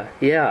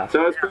 Yeah.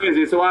 So it's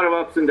crazy. It's a lot of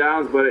ups and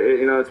downs, but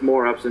you know, it's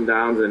more ups and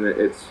downs, and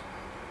it's,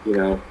 you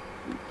know,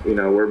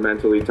 we're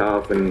mentally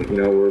tough, and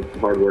we're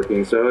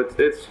hardworking. So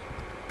it's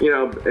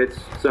it's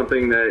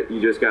something that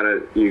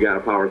you gotta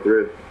power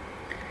through.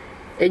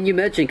 And you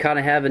mentioned kind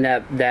of having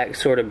that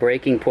sort of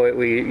breaking point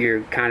where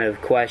you're kind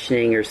of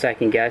questioning or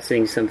second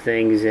guessing some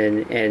things,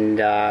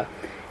 and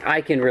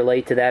I can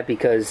relate to that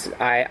because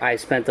I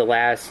spent the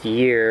last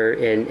year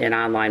in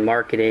online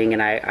marketing,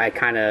 and I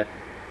kind of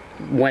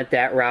went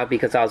that route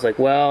because I was like,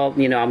 well,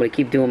 I'm going to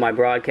keep doing my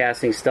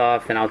broadcasting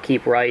stuff, and I'll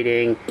keep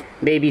writing,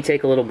 maybe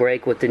take a little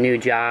break with the new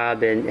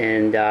job,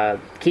 and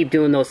keep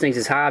doing those things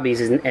as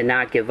hobbies and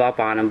not give up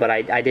on them. But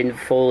I didn't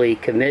fully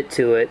commit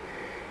to it.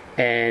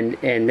 And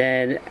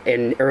then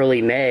in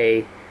early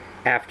May,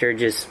 after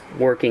just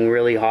working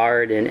really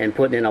hard and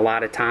putting in a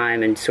lot of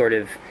time, and sort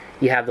of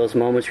you have those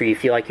moments where you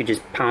feel like you're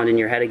just pounding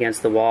your head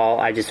against the wall,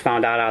 I just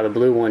found out of the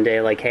blue one day,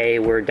 like, hey,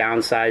 we're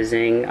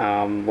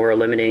downsizing, we're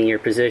eliminating your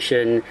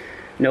position,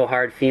 no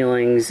hard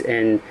feelings.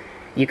 And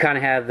you kind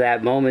of have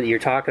that moment that you're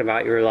talking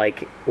about. You're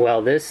like,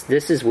 well, this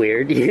is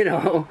weird,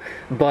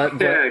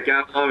 but yeah,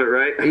 gotta love it,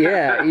 right?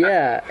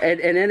 yeah.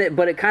 And then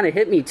but it kind of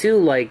hit me too,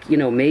 like,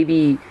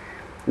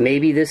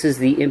 maybe this is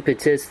the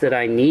impetus that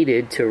I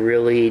needed to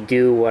really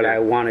do what I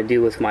want to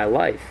do with my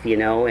life,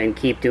 and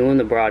keep doing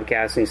the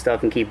broadcasting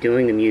stuff and keep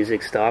doing the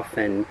music stuff.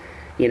 And,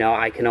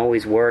 I can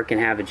always work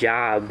and have a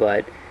job,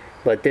 but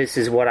this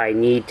is what I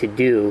need to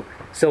do.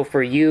 So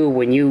for you,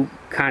 when you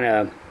kind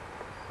of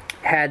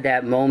had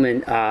that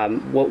moment,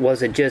 what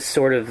was it, just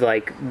sort of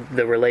like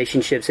the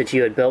relationships that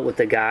you had built with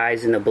the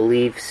guys and the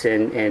beliefs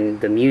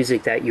and the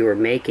music that you were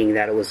making,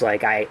 that it was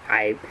like,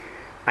 I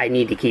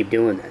need to keep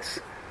doing this?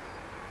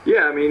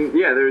 Yeah, I mean,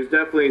 there was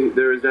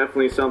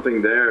definitely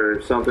something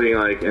there, something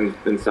like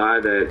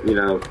inside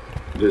that,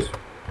 just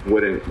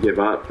wouldn't give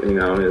up,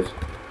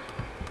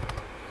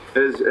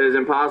 as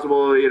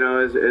impossible,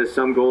 as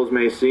some goals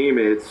may seem.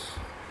 It's,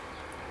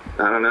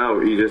 I don't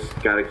know, you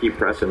just got to keep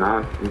pressing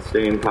on and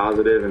staying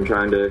positive and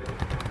trying to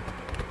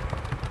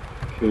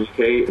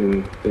communicate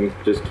and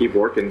just keep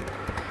working.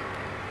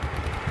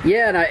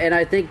 Yeah, and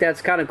I think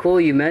that's kind of cool.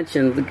 You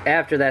mentioned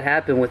after that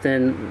happened,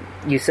 within,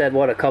 you said,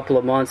 a couple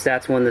of months,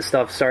 that's when the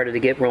stuff started to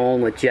get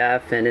rolling with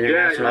Jeff and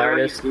international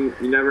artists. You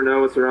never know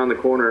what's around the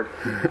corner.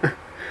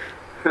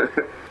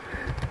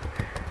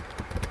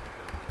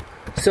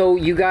 So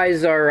you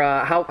guys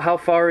are how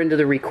far into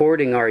the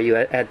recording are you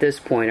at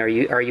this point? Are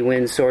you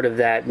in sort of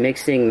that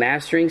mixing,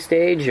 mastering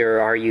stage, or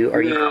are you?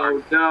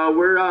 No,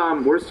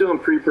 we're still in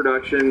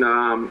pre-production.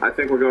 I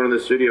think we're going to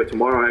the studio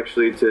tomorrow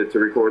actually to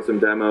record some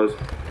demos.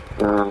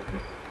 So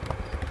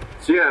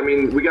yeah, I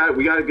mean, we got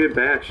a good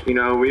batch.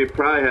 We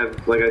probably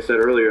have, like I said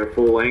earlier, a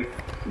full length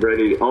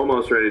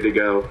almost ready to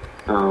go.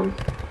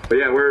 But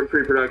yeah, we're in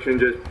pre-production,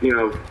 just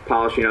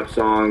polishing up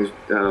songs,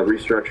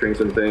 restructuring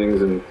some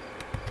things, and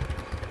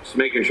just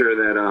making sure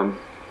that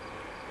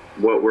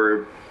what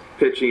we're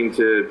pitching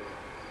to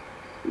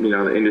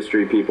the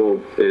industry people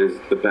is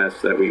the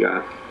best that we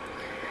got.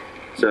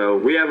 So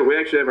we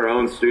actually have our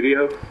own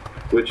studio,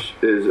 which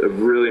is a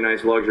really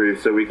nice luxury,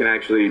 so we can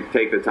actually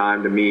take the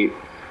time to meet,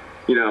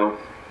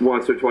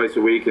 once or twice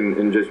a week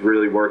and just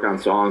really work on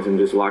songs and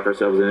just lock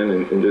ourselves in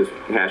and just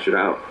hash it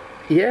out.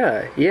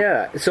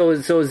 Yeah. So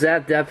is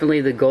that definitely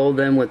the goal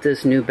then with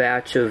this new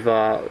batch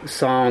of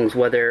songs,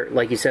 whether,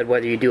 like you said,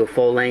 whether you do a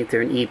full length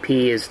or an EP,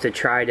 is to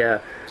try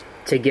to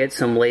get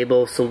some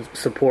label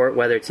support,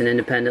 whether it's an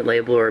independent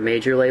label or a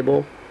major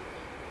label?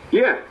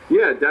 Yeah,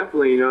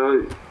 definitely.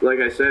 Like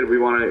I said, we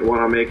want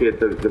to make it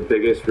the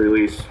biggest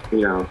release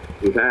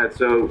we've had.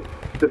 So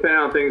depending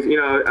on things,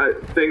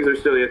 things are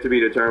still yet to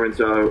be determined.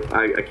 So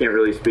I can't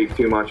really speak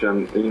too much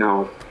on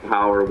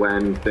how or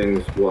when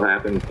things will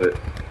happen. But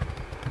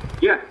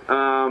yeah,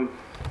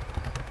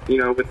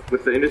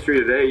 with the industry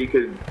today, you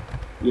could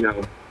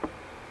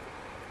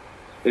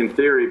in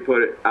theory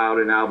put out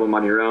an album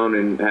on your own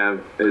and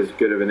have as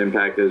good of an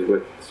impact as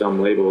with some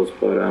labels.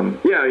 But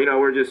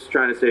we're just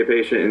trying to stay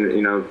patient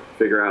and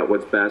figure out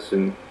what's best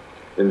and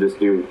just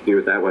do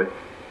it that way.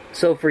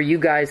 So for you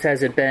guys,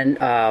 has it been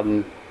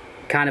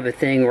kind of a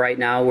thing right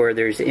now where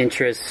there's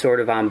interest sort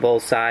of on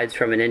both sides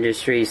from an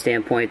industry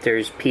standpoint?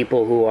 There's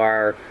people who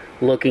are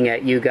looking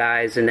at you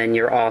guys, and then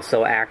you're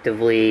also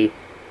actively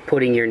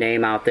putting your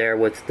name out there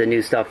with the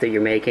new stuff that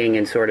you're making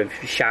and sort of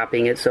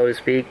shopping it, so to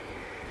speak?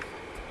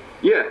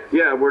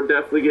 Yeah, we're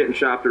definitely getting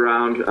shopped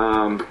around.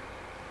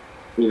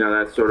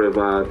 That's sort of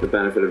the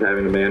benefit of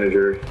having a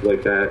manager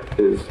like that,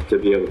 is to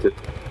be able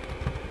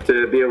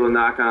to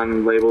knock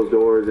on labels'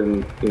 doors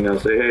and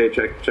say, hey,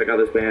 check out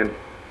this band.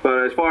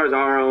 But as far as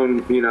our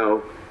own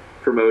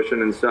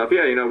promotion and stuff,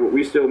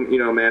 we still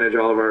manage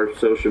all of our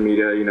social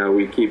media.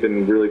 We keep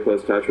in really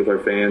close touch with our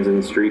fans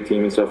and street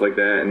team and stuff like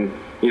that, and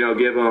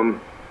give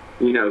them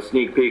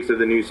sneak peeks of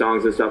the new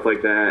songs and stuff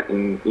like that.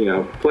 And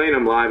playing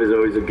them live is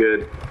always a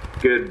good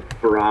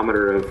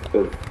barometer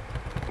of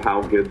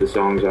how good the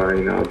songs are,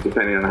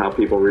 depending on how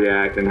people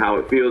react and how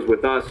it feels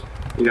with us,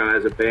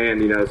 as a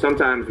band.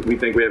 Sometimes we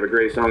think we have a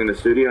great song in the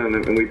studio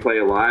and we play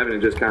it live and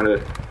it just kind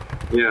of,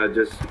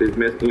 just is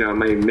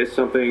miss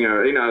something,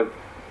 or,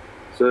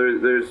 so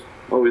there's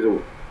always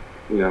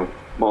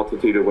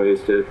multitude of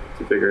ways to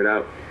figure it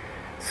out.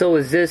 So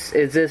is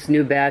this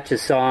new batch of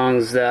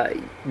songs that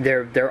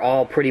they're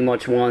all pretty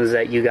much ones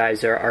that you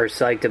guys are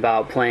psyched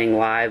about playing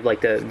live? Like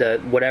the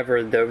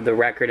whatever the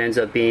record ends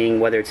up being,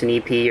 whether it's an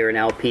EP or an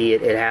LP,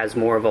 it has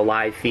more of a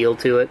live feel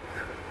to it?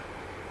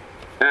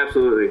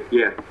 Absolutely,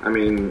 yeah. I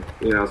mean,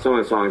 some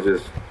of the songs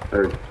just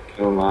are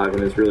killing live,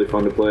 and it's really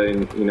fun to play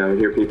and,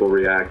 hear people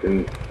react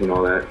and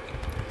all that.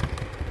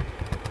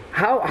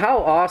 How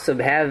awesome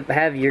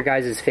have your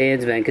guys'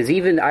 fans been? Because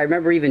I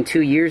remember even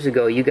 2 years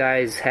ago, you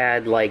guys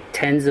had like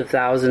tens of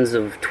thousands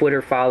of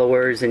Twitter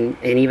followers, and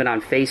even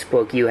on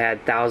Facebook you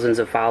had thousands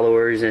of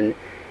followers, and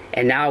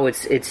now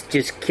it's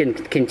just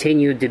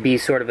continued to be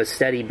sort of a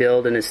steady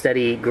build and a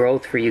steady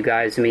growth for you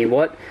guys. I mean,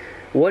 what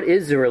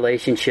is the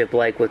relationship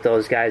like with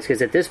those guys?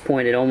 Because at this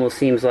point, it almost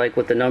seems like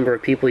with the number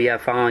of people you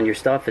have following your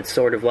stuff, it's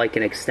sort of like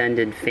an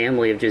extended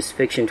family of just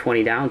Fiction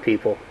 20 Down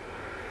people.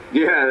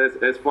 Yeah,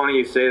 it's funny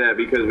you say that,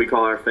 because we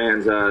call our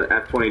fans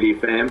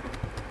F20D fam.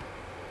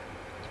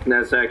 And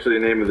that's actually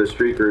the name of the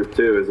street group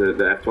too, is the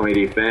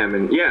F20D fam.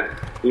 And yeah,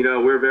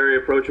 we're very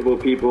approachable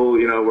people.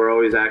 We're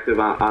always active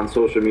on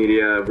social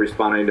media,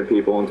 responding to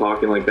people and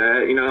talking like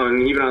that.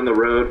 And even on the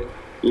road,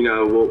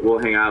 we'll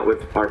hang out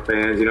with our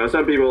fans.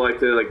 Some people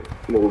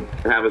will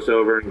have us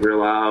over and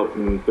grill out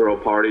and throw a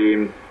party,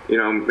 and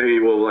maybe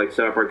we'll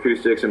set up our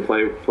acoustics and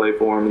play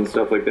for them and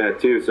stuff like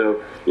that too.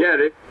 So yeah,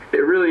 it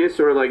really is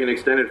sort of like an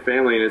extended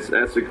family, and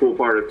that's the cool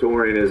part of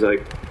touring is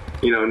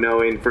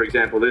knowing, for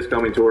example, this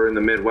coming tour in the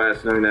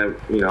Midwest, knowing that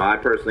I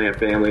personally have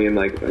family and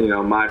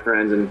my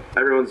friends, and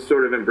everyone's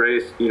sort of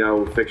embraced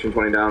Fiction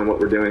 20 Down and what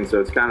we're doing.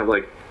 So it's kind of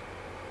like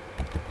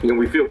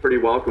we feel pretty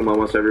welcome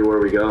almost everywhere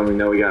we go, and we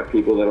know we got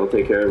people that'll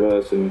take care of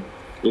us and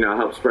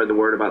help spread the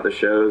word about the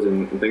shows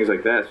and things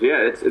like that. So yeah,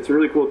 it's a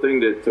really cool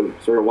thing to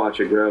sort of watch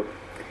it grow.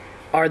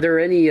 Are there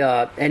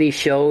any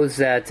shows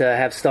that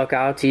have stuck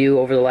out to you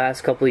over the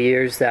last couple of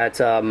years that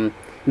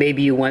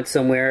maybe you went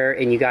somewhere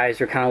and you guys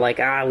were kind of like,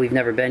 we've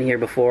never been here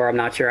before, I'm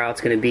not sure how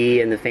it's going to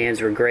be, and the fans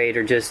were great,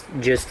 or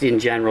just in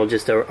general,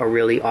 just a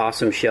really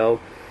awesome show?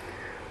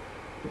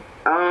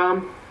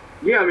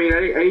 Yeah, I mean,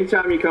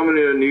 anytime you come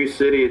into a new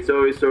city, it's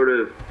always sort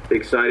of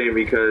exciting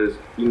because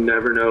you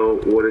never know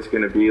what it's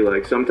going to be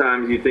like.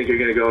 Sometimes you think you're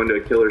going to go into a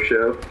killer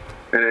show,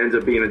 and it ends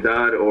up being a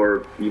dud,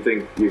 or you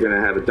think you're going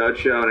to have a dud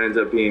show and it ends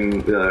up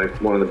being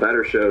one of the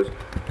better shows.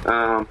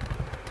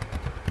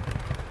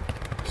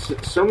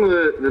 Some of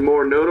the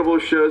more notable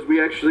shows,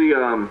 we actually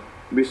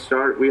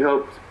we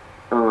helped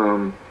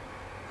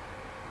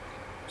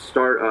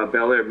start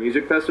Bel Air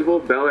Music Festival.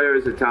 Bel Air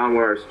is a town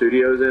where our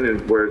studio's in,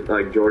 and where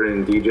Jordan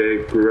and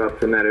DJ grew up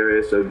from that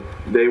area. So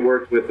they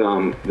worked with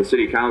the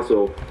city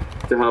council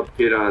to help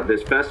get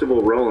this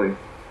festival rolling,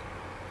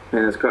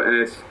 and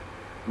it's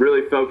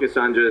really focused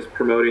on just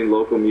promoting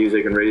local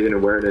music and raising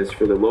awareness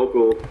for the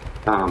local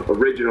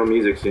original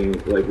music scene.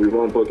 We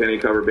won't book any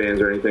cover bands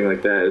or anything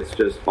like that. It's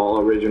just all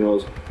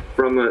originals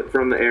from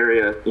the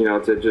area,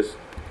 to just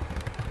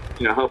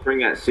help bring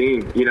that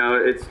scene.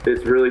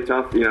 It's really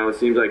tough. It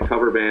seems like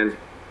cover bands,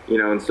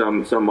 in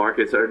some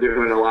markets are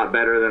doing a lot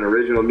better than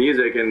original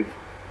music, and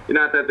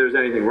not that there's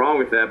anything wrong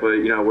with that, but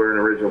we're an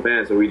original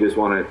band, so we just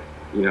want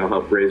to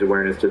help raise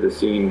awareness to the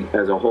scene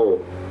as a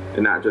whole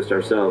and not just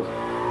ourselves.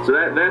 So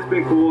that's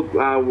been cool.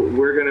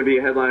 We're going to be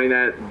headlining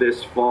that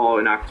this fall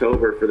in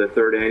October for the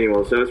 3rd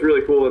annual. So it's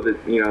really cool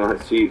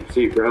to see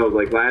it grow.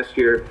 Last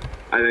year,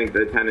 I think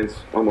the attendance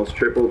almost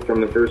tripled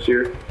from the first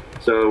year.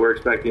 So we're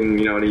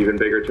expecting an even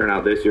bigger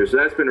turnout this year. So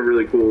that's been a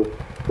really cool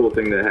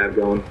thing to have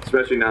going,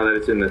 especially now that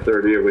it's in the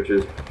 3rd year, which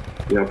is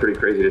pretty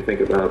crazy to think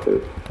about.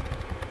 But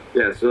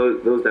yeah, so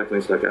those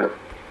definitely stuck out.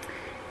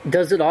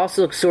 Does it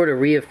also sort of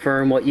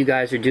reaffirm what you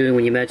guys are doing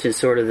when you mentioned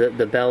sort of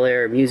the Bel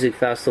Air Music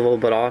Festival,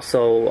 but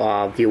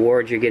also the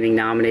awards you're getting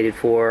nominated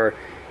for,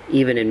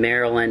 even in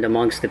Maryland,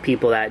 amongst the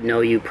people that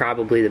know you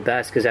probably the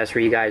best, because that's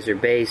where you guys are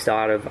based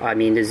out of? I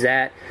mean,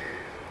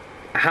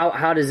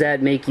 how does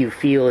that make you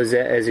feel as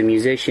a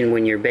musician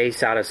when you're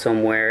based out of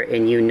somewhere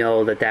and you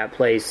know that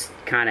place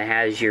kind of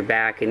has your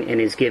back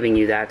and is giving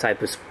you that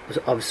type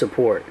of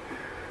support?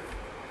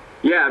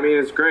 Yeah, I mean,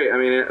 it's great. I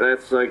mean,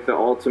 that's the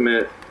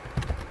ultimate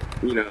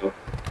feeling.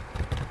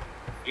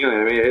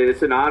 I mean,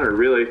 it's an honor,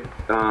 really.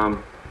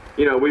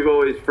 We've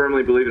always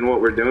firmly believed in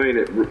what we're doing,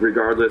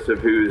 regardless of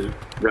who's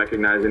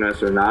recognizing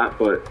us or not.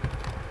 But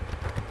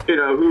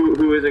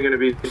who isn't going to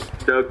be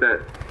stoked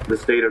that the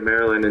state of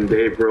Maryland and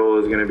Dave Grohl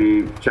is going to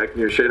be checking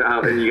your shit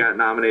out and you got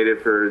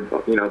nominated for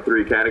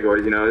 3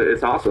 categories?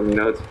 It's awesome.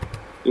 It's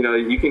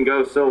you can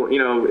go so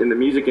in the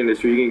music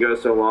industry, you can go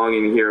so long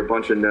and you hear a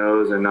bunch of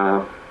no's and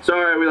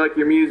sorry, we like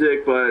your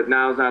music, but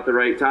now's not the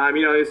right time.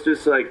 It's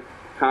just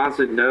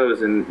constant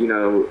no's, and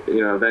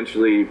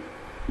eventually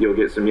you'll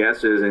get some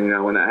yeses,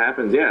 and when that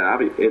happens, yeah,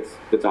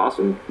 it's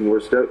awesome. We're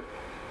stoked.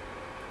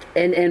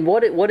 And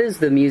what is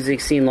the music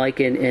scene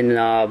like in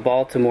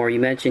Baltimore? You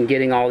mentioned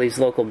getting all these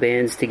local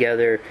bands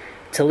together.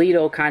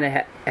 Toledo kind of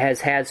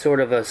has had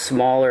sort of a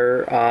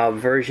smaller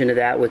version of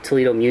that with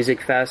Toledo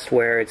Music Fest,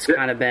 where it's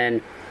kind of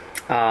been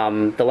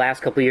The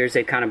last couple of years,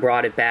 they kind of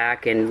brought it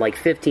back, and like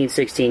 15,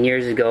 16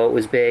 years ago, it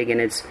was big,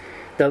 and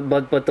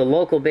but the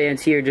local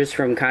bands here, just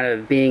from kind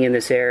of being in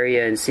this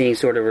area and seeing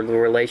sort of the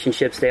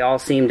relationships, they all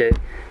seem to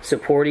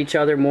support each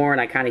other more, and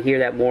I kind of hear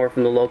that more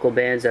from the local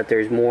bands, that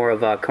there's more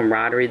of a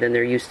camaraderie than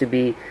there used to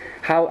be.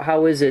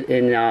 How is it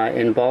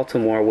in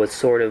Baltimore with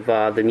sort of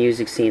the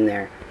music scene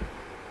there?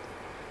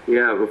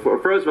 Yeah,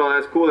 first of all,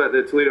 that's cool that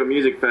the Toledo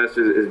Music Fest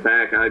is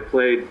back. I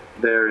played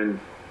there in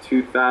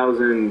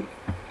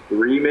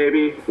 2003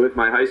 maybe with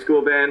my high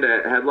school band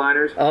at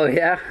Headliners. Oh,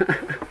 yeah?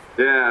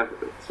 Yeah,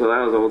 so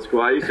that was old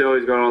school. I used to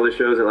always go to all the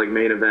shows at like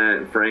Main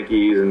Event and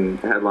Frankie's and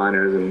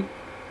Headliners and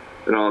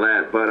all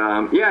that. But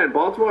yeah, in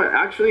Baltimore,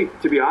 actually,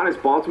 to be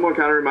honest, Baltimore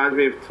kind of reminds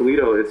me of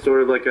Toledo. It's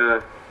sort of like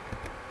a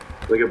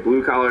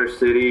blue collar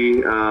city.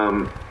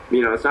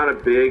 It's not a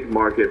big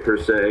market per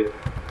se,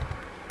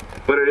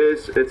 but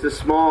it's a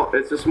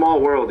small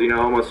world.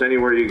 Almost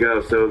anywhere you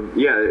go. So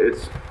yeah,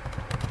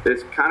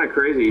 it's kind of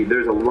crazy.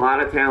 There's a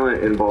lot of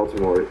talent in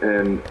Baltimore,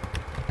 and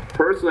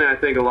personally, I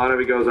think a lot of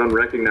it goes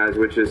unrecognized,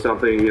 which is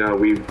something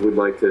we would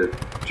like to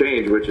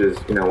change. Which is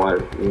why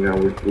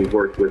we've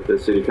worked with the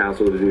city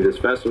council to do this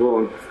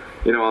festival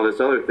and all this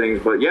other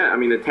things. But yeah, I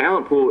mean the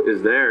talent pool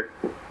is there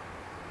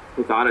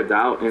without a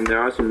doubt, and there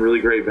are some really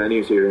great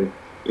venues here, and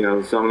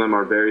some of them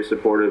are very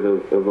supportive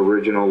of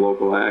original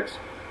local acts.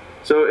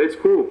 So it's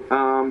cool.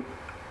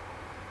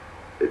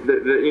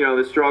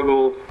 The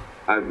struggle.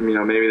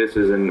 Maybe this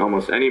is in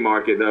almost any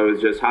market though,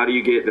 is just how do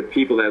you get the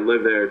people that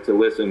live there to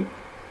listen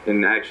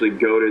and actually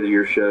go to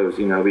your shows,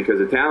 because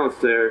the talent's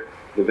there,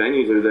 the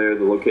venues are there,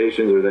 the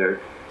locations are there.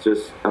 It's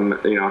just,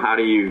 how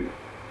do you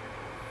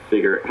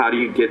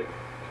get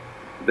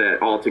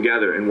that all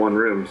together in one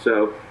room?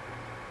 So,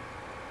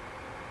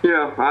 I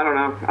don't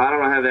know. I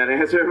don't have that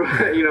answer,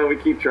 but, we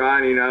keep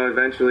trying,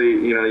 eventually,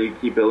 you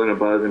keep building a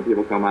buzz and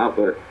people come out.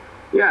 But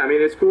yeah, I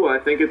mean, it's cool. I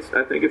think it's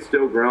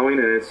still growing,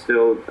 and it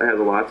still has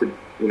a lot to,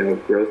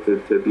 growth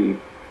to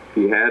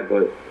be had,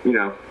 but,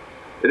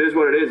 it is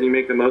what it is. You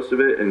make the most of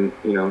it, and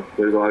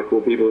there's a lot of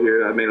cool people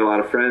here. I've made a lot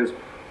of friends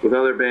with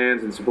other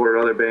bands and supported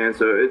other bands,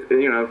 so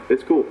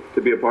it's cool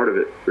to be a part of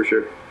it for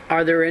sure.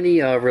 Are there any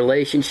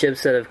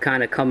relationships that have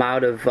kind of come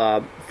out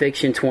of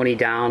Fiction 20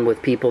 Down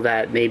with people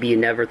that maybe you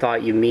never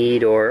thought you'd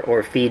meet,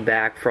 or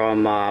feedback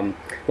from,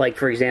 like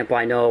for example,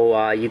 I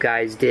know you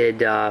guys did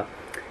the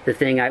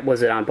thing.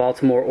 Was it on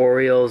Baltimore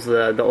Orioles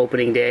the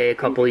opening day a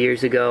couple of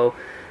years ago?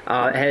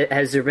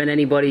 Has there been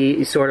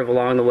anybody sort of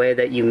along the way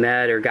that you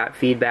met or got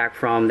feedback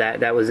from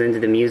that was into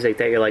the music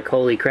that you're like,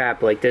 holy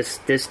crap, like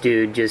this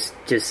dude just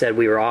said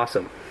we were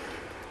awesome?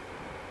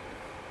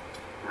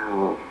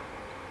 Oh,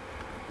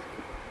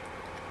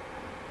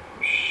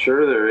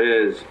 sure there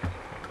is.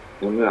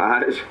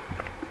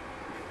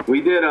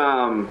 We did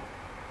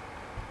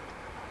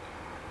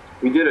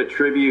a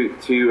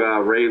tribute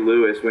to Ray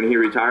Lewis when he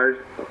retired.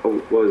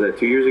 What was that,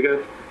 2 years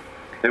ago?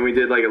 And we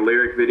did like a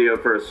lyric video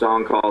for a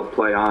song called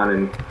Play On,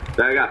 and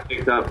that got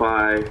picked up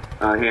by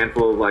a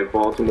handful of like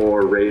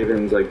Baltimore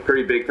Ravens, like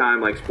pretty big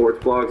time like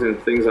sports blogs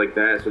and things like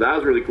that. So that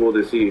was really cool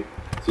to see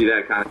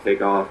that kind of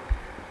take off.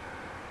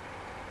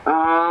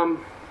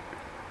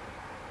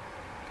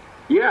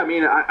 Yeah, I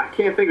mean, I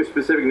can't think of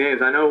specific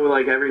names. I know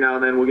like every now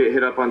and then we'll get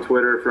hit up on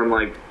Twitter from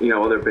like,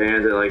 other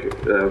bands that like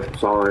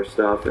saw our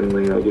stuff and,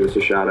 give us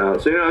a shout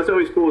out. So, it's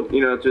always cool,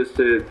 just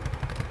to,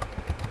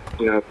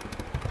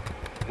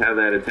 have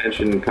that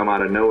attention come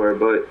out of nowhere.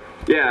 But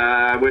yeah,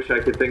 I wish I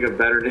could think of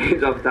better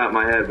names off the top of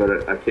my head,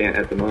 but I can't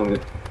at the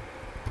moment.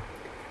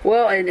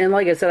 Well, and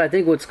like I said, I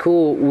think what's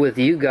cool with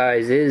you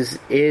guys is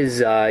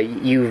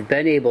you've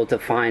been able to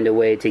find a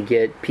way to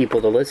get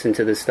people to listen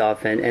to this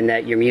stuff, and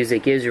that your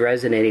music is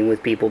resonating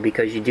with people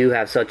because you do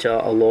have such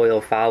a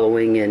loyal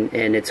following,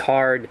 and it's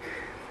hard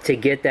to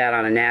get that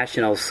on a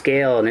national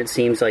scale, and it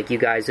seems like you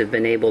guys have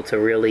been able to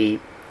really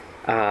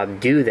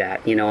do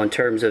that, in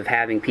terms of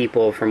having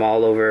people from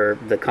all over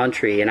the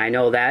country. And I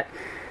know that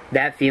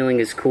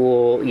feeling is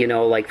cool,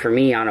 like for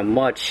me on a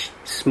much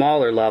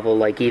smaller level,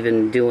 like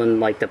even doing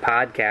like the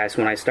podcast.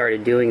 When I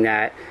started doing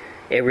that,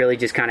 it really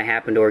just kind of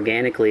happened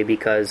organically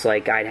because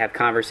like I'd have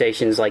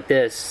conversations like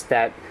this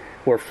that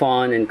were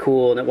fun and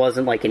cool, and it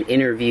wasn't like an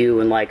interview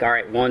and like, all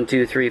right, 1,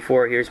 2, 3,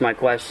 4, here's my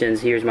questions,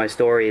 here's my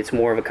story. It's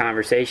more of a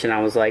conversation.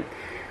 I was like,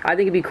 I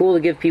think it'd be cool to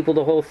give people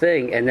the whole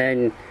thing. And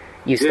then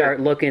you start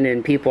looking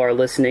and people are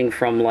listening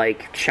from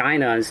like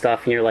China and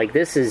stuff, and you're like,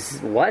 this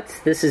is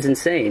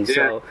insane. Yeah.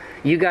 So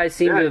you guys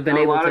seem to have been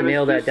able to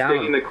nail that down.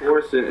 Taking the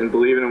course and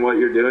believing in what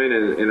you're doing,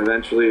 and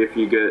eventually if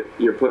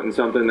you're putting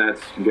something that's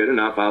good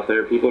enough out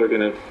there, people are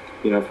going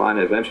to find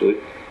it eventually.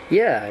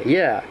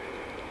 Yeah.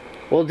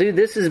 Well, dude,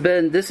 this has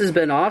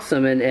been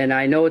awesome, and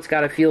I know it's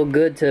got to feel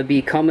good to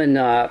be coming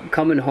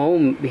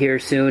home here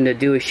soon to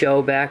do a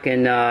show back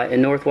in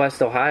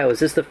Northwest Ohio. Is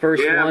this the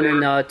first one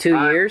in 2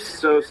 years? I'm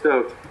so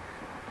stoked.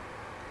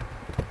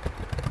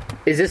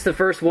 Is this the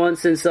first one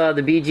since the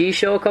BG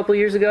show a couple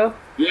years ago?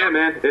 Yeah,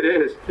 man, it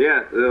is.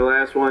 Yeah, the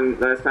last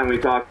time we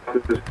talked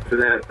was for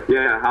that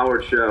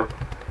Howard show.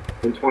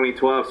 in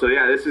 2012. So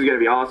yeah, this is going to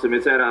be awesome.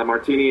 It's at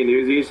Martini and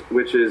Newsies,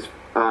 which is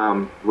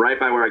right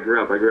by where I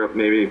grew up. I grew up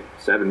maybe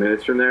 7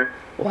 minutes from there.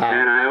 Wow.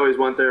 And I always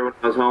went there when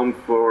I was home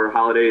for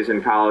holidays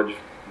and college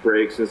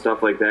breaks and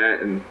stuff like that.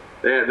 And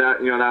that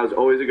was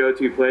always a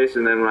go-to place.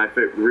 And then when I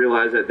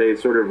realized that they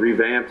sort of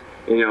revamped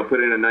and,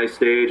 put in a nice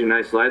stage and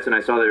nice lights, and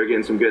I saw they were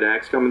getting some good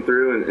acts coming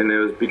through, and it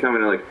was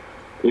becoming like,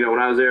 when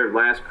I was there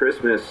last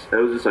Christmas, it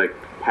was just like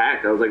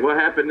packed. I was like, what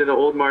happened to the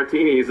old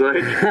martinis?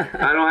 Like,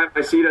 I don't have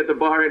my seat at the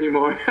bar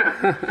anymore.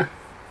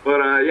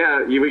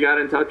 But we got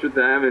in touch with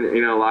them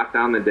and locked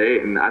down the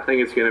date, and I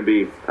think it's going to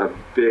be a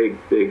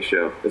big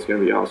show. It's going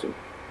to be awesome.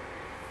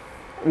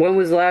 When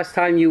was the last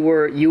time you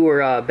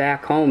were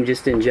back home,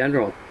 just in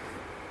general?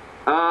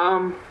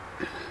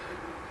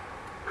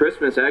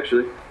 Christmas,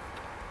 actually.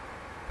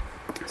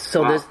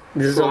 So wow.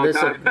 this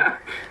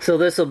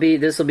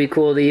will be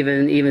cool to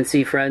even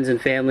see friends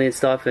and family and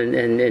stuff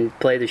and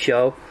play the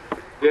show.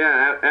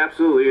 Yeah,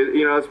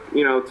 absolutely.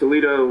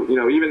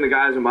 Toledo. Even the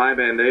guys in my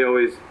band, they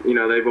always,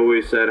 they've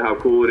always said how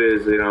cool it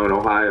is. In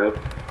Ohio,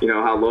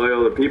 how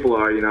loyal the people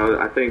are.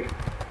 I think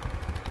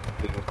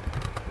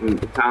in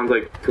towns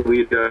like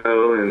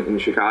Toledo and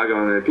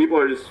Chicago, and people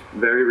are just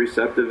very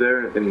receptive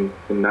there and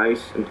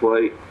nice and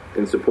polite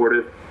and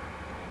supportive.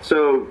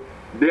 So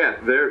yeah,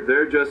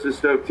 they're just as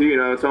stoked too.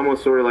 It's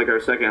almost sort of like our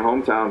second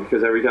hometown,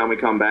 because every time we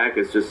come back,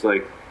 it's just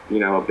like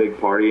a big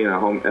party and a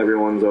home.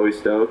 Everyone's always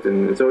stoked,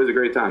 and it's always a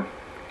great time.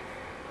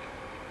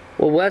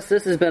 Well, Wes,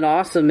 this has been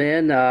awesome,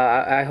 man.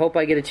 I hope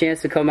I get a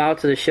chance to come out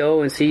to the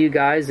show and see you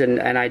guys,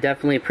 and I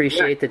definitely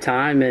appreciate the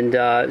time.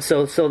 And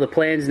so the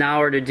plans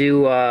now are to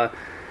do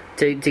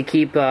to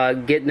keep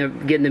getting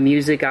the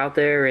music out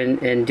there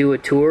and do a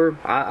tour.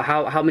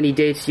 How many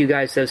dates do you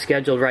guys have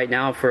scheduled right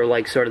now for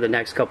like sort of the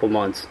next couple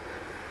months?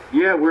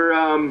 Yeah, we're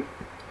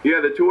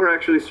the tour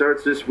actually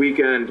starts this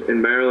weekend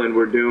in Maryland.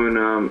 We're doing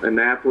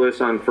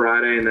Annapolis on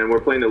Friday, and then we're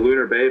playing the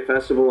Lunar Bay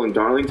Festival in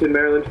Darlington,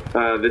 Maryland,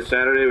 this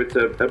Saturday. It's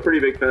a pretty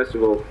big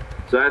festival,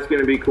 so that's going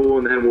to be cool.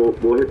 And then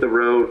we'll hit the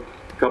road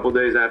a couple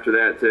days after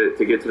that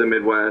to get to the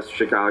Midwest,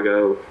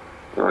 Chicago,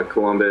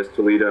 Columbus,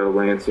 Toledo,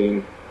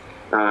 Lansing,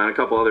 and a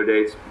couple other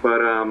dates. But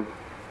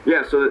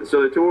so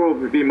the tour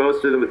will be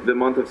most of the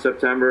month of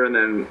September, and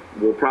then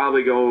we'll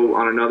probably go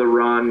on another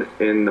run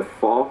in the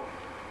fall.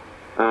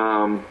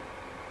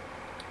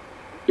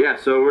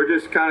 So we're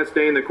just kind of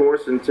staying the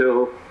course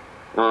until,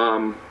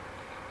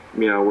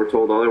 we're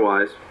told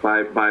otherwise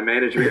by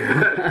management.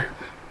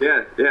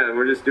 yeah,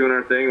 we're just doing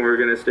our thing. We're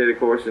going to stay the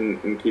course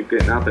and keep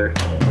getting out there.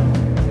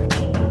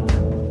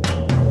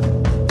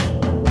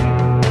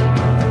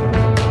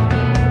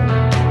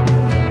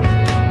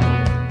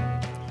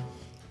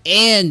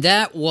 And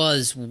that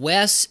was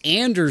Wes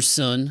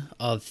Anderson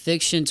of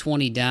Fiction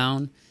 20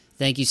 Down.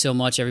 Thank you so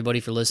much, everybody,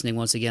 for listening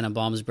once again on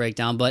Bombs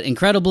Breakdown. But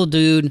incredible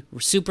dude,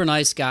 super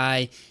nice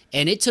guy,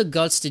 and it took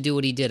guts to do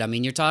what he did. I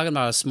mean, you're talking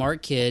about a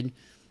smart kid,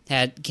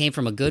 came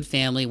from a good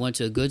family, went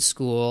to a good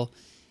school,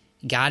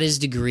 got his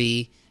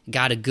degree,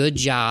 got a good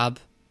job,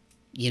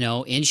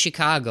 in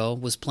Chicago,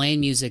 was playing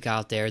music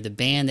out there. The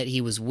band that he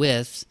was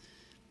with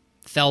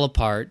fell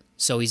apart,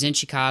 so he's in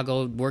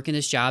Chicago working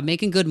this job,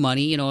 making good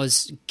money,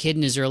 as a kid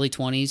in his early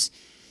 20s.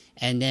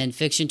 And then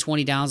Fiction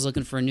 20 Down's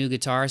looking for a new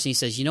guitarist, and he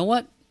says, you know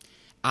what?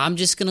 I'm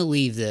just going to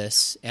leave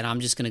this, and I'm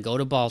just going to go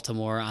to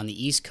Baltimore on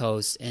the East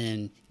Coast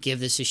and give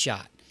this a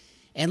shot.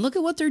 And look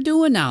at what they're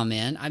doing now,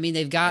 man. I mean,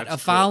 they've got a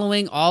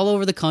following all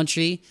over the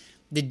country.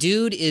 The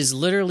dude is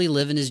literally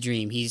living his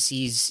dream.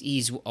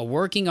 He's a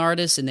working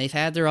artist, and they've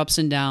had their ups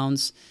and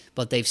downs,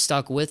 but they've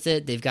stuck with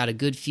it. They've got a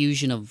good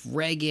fusion of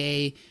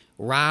reggae,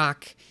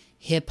 rock,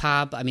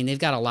 hip-hop. I mean, they've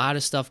got a lot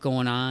of stuff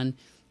going on,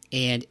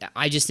 and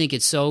I just think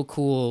it's so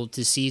cool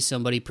to see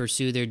somebody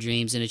pursue their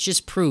dreams, and it's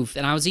just proof.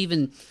 And I was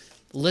even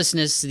listening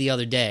to this the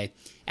other day.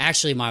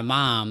 Actually, my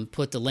mom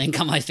put the link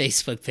on my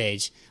Facebook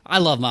page. I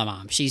love my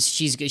mom.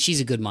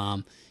 She's a good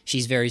mom.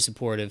 She's very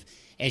supportive.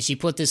 And she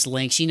put this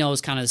link. She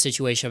knows kind of the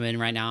situation I'm in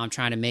right now. I'm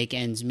trying to make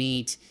ends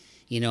meet.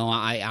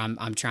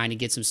 I'm trying to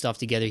get some stuff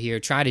together here.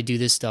 Try to do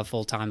this stuff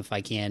full time if I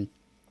can.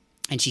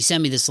 And she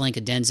sent me this link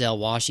of Denzel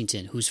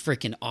Washington, who's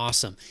freaking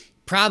awesome.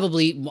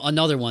 Probably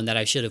another one that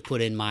I should have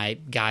put in my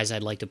guys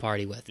I'd like to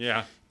party with.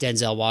 Yeah.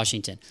 Denzel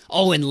Washington.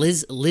 Oh, and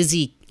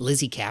Lizzie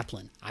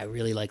Kaplan. I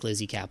really like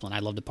Lizzie Kaplan.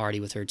 I'd love to party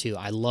with her too.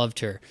 I loved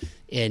her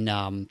in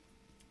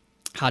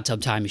Hot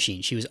Tub Time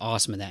Machine. She was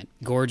awesome in that.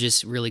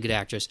 Gorgeous, really good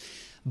actress.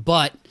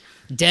 But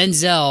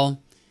Denzel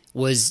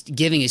was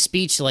giving a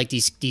speech to like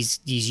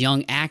these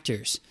young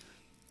actors,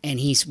 and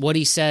what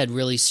he said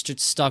really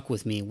stuck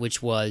with me,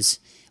 which was,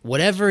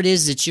 whatever it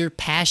is that you're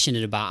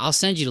passionate about, I'll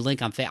send you the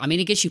link on Facebook. I mean,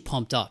 it gets you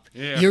pumped up.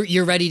 Yeah.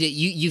 You're ready to,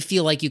 you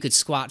feel like you could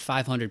squat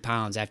 500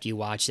 pounds after you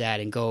watch that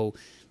and go,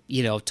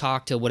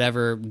 talk to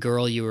whatever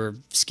girl you were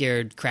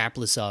scared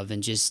crapless of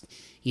and just,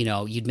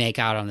 you'd make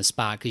out on the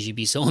spot because you'd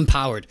be so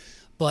empowered.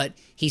 But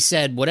he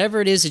said, whatever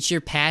it is that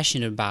you're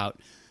passionate about,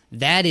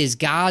 that is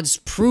God's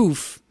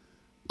proof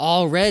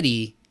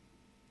already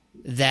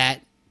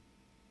that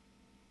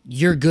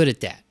you're good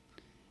at that.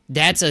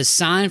 that's a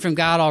sign from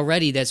God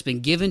already that's been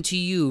given to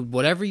you,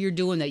 whatever you're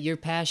doing that you're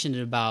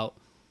passionate about,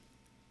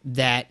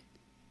 that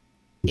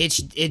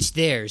it's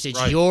theirs.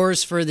 It's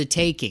yours for the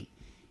taking.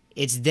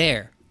 It's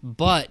there.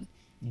 But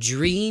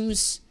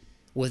dreams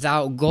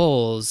without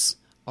goals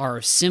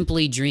are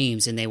simply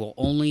dreams, and they will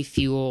only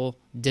fuel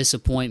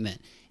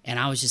disappointment. And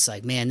I was just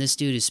like, man, this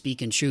dude is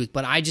speaking truth.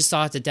 But I just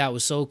thought that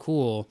was so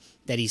cool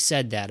that he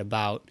said that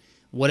about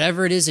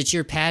whatever it is that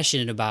you're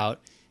passionate about,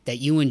 that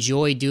you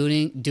enjoy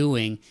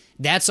doing,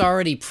 that's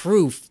already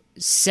proof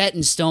set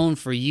in stone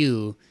for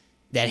you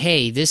that,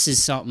 hey, this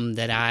is something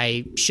that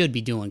I should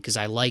be doing because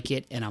I like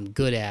it and I'm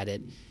good at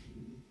it.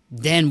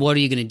 Then what are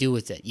you going to do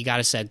with it? You got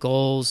to set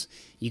goals.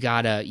 You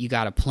got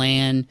to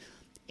plan,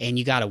 and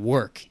you got to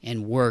work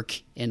and work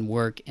and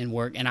work and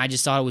work. And I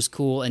just thought it was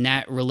cool. And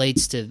that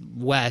relates to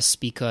Wes,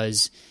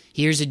 because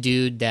here's a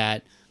dude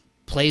that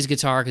plays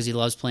guitar because he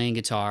loves playing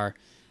guitar,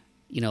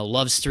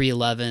 loves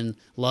 311,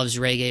 loves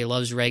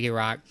reggae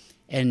rock,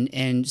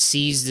 and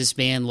sees this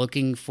band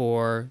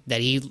that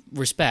he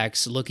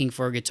respects, looking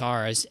for a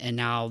guitarist, and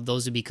now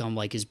those have become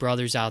like his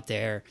brothers out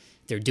there.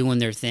 They're doing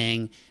their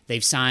thing.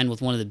 They've signed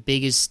with one of the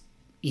biggest,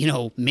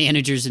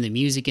 managers in the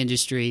music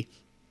industry.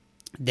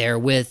 They're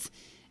with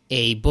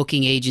a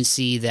booking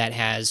agency that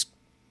has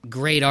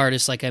great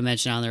artists, like I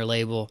mentioned, on their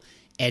label,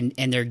 and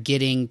they're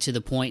getting to the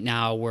point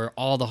now where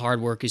all the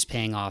hard work is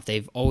paying off.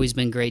 They've always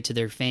been great to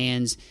their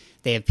fans.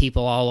 They have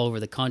people all over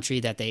the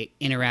country that they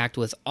interact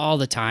with all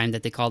the time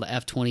that they call the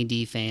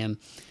F20D fam.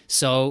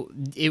 So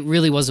it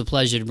really was a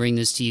pleasure to bring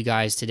this to you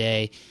guys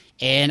today.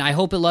 And I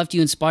hope it left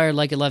you inspired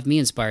like it left me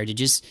inspired to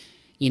just,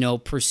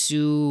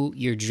 pursue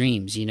your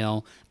dreams.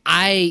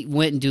 I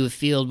went into a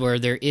field where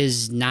there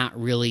is not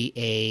really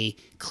a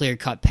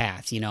clear-cut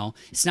path,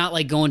 It's not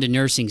like going to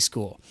nursing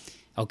school.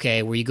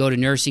 Okay, where you go to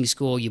nursing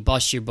school, you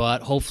bust your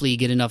butt. Hopefully, you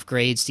get enough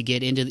grades to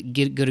get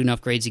good enough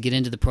grades to get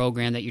into the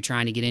program that you're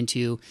trying to get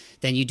into.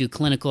 Then you do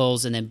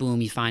clinicals, and then boom,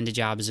 you find a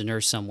job as a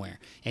nurse somewhere,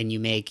 and you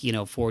make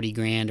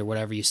 $40,000 or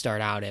whatever you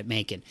start out at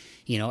making,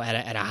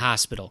 at a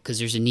hospital, because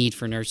there's a need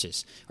for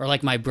nurses. Or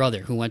like my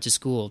brother who went to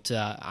school.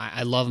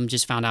 I love him.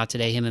 Just found out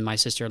today. Him and my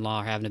sister-in-law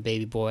are having a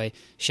baby boy.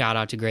 Shout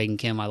out to Greg and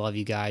Kim. I love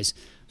you guys.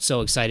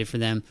 So excited for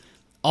them.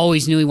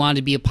 Always knew he wanted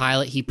to be a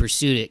pilot. He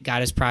pursued it.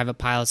 Got his private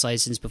pilot's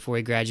license before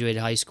he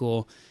graduated high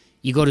school.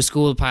 You go to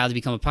school to pilot to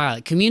become a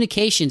pilot.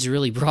 Communication's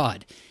really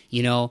broad.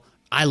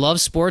 I love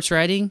sports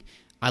writing.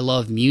 I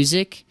love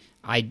music.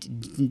 I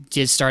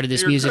just started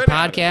this music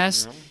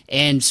podcast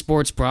and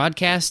sports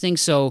broadcasting.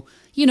 So,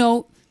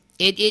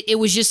 it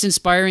was just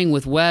inspiring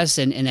with Wes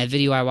and that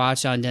video I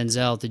watched on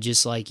Denzel to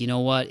just like,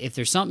 what? If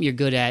there's something you're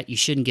good at, you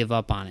shouldn't give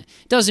up on it.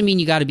 Doesn't mean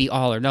you got to be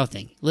all or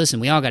nothing. Listen,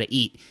 we all got to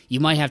eat.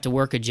 You might have to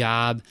work a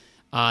job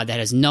that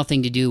has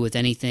nothing to do with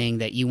anything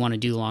that you want to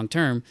do long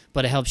term,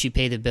 but it helps you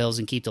pay the bills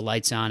and keep the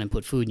lights on and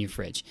put food in your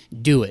fridge.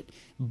 Do it.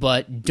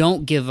 But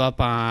don't give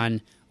up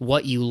on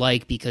what you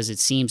like because it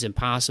seems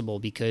impossible,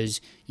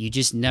 because you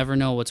just never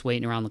know what's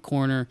waiting around the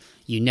corner.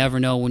 You never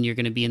know when you're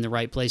going to be in the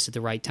right place at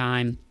the right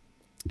time.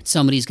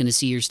 Somebody's going to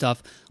see your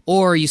stuff,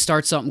 or you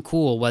start something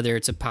cool, whether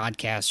it's a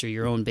podcast or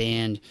your own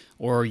band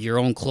or your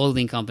own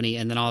clothing company,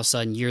 and then all of a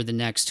sudden you're the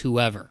next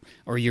whoever,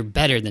 or you're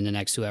better than the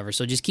next whoever.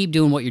 So just keep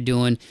doing what you're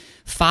doing.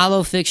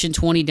 Follow Fiction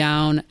 20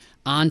 Down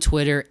on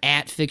Twitter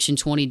at Fiction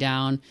 20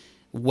 Down.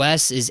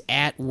 Wes is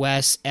at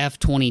Wes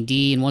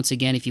F20D. And once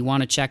again, if you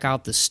want to check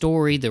out the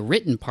story, the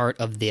written part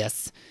of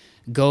this,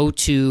 go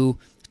to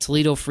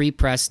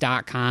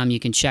ToledoFreePress.com. You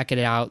can check it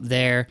out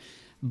there.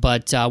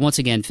 But once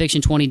again,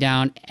 Fiction 20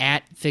 Down,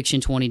 at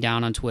Fiction 20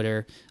 Down on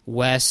Twitter.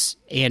 Wes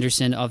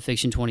Anderson of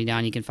Fiction 20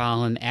 Down. You can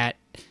follow him at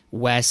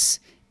Wes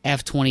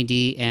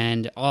F20D,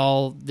 and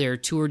all their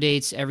tour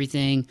dates,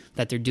 everything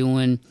that they're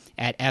doing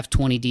at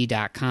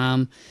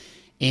F20D.com.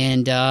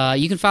 And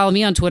you can follow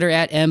me on Twitter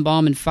at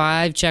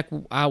mbauman5. Check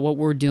out what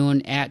we're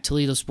doing at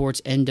Toledo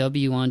Sports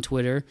NW on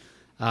Twitter.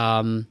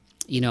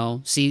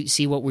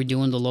 See what we're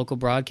doing, the local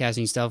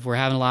broadcasting stuff. We're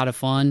having a lot of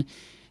fun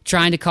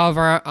trying to carve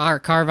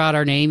out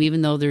our name,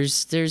 even though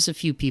there's a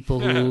few people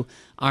who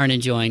aren't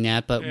enjoying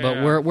that, but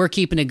we're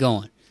keeping it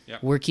going.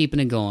 Yep. We're keeping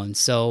it going.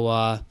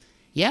 So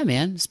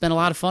man, it's been a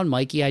lot of fun,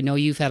 Mikey. I know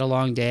you've had a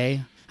long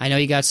day. I know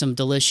you got some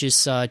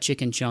delicious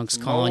chicken chunks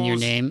calling your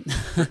name.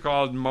 They're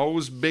called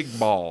Moe's Big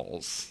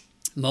Balls.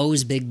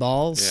 Moe's Big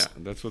Balls? Yeah,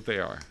 that's what they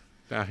are.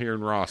 Down here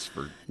in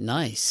Rossford.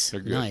 Nice.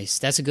 Nice.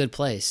 That's a good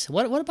place.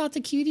 What about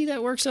the cutie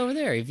that works over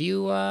there? Have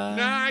you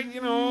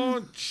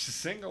she's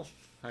single.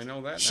 I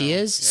know that. She now.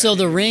 is? Yeah, so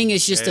the ring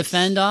is just a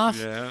fend off?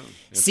 Yeah.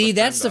 See,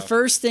 that's the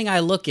first thing I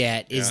look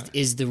at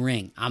is the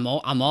ring. I'm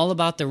all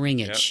about the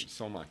ringage. Yep,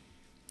 so am I.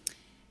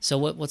 So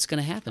what's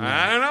going to happen now?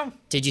 I don't know.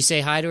 Did you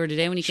say hi to her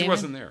today when you came in? She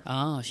wasn't there.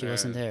 Oh, she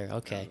wasn't there.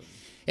 Okay.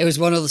 It was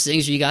one of those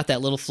things where you got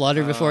that little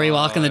flutter before you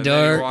walk in the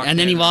door, and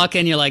then you walk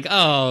in, you're like,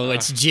 oh,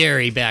 it's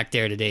Jerry back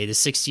there today, the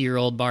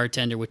 60-year-old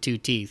bartender with 2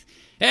 teeth.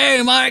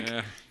 Hey, Mike!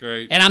 Yeah,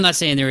 great. And I'm not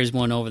saying there is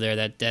one over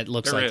there that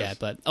looks there like is. that,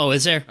 but,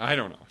 is there? I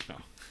don't know. No.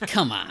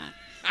 Come on.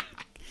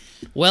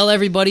 Well,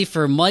 everybody,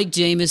 for Mike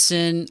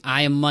Jameson,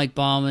 I am Mike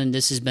Bauman.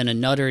 This has been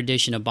another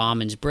edition of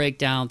Bauman's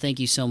Breakdown. Thank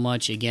you so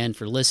much again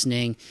for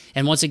listening.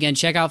 And once again,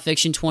 check out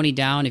Fiction 20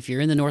 Down. If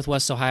you're in the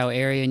Northwest Ohio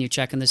area and you're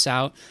checking this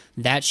out,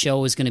 that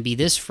show is going to be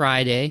this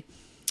Friday,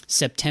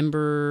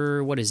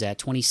 September,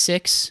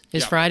 26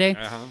 is Friday?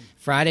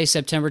 Friday,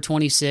 September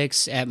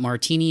 26 at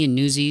Martini and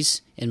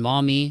Newsies in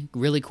Maumee.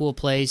 Really cool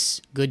place.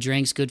 Good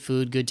drinks, good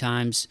food, good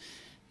times.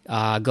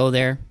 Go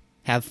there,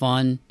 have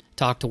fun.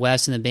 Talk to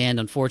Wes and the band.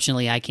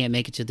 Unfortunately, I can't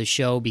make it to the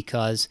show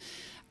because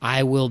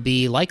I will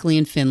be likely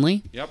in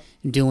Findlay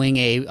doing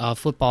a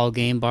football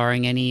game,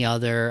 barring any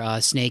other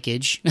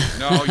snakeage.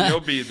 No, you'll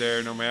be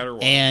there no matter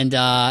what. And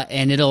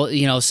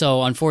it'll,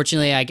 so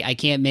unfortunately, I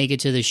can't make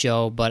it to the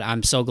show, but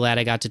I'm so glad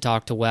I got to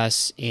talk to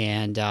Wes,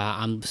 and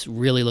I'm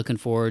really looking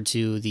forward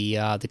to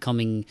the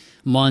coming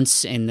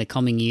months and the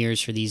coming years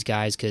for these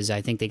guys, because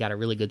I think they got a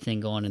really good thing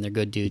going, and they're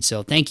good dudes.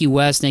 So thank you,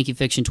 Wes. Thank you,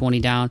 Fiction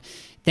 20 Down.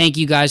 Thank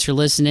you guys for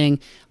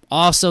listening.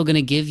 Also going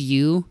to give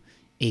you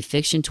a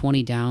Fiction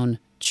 20 Down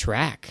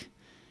track.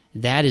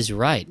 That is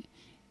right.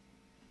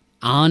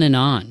 On and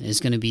On is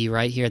going to be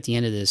right here at the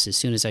end of this as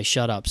soon as I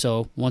shut up.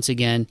 So once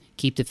again,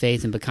 keep the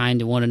faith and be kind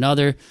to one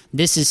another.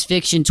 This is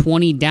Fiction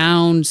 20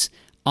 Down's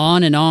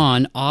On and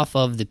On off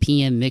of the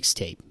PM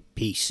mixtape.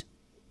 Peace.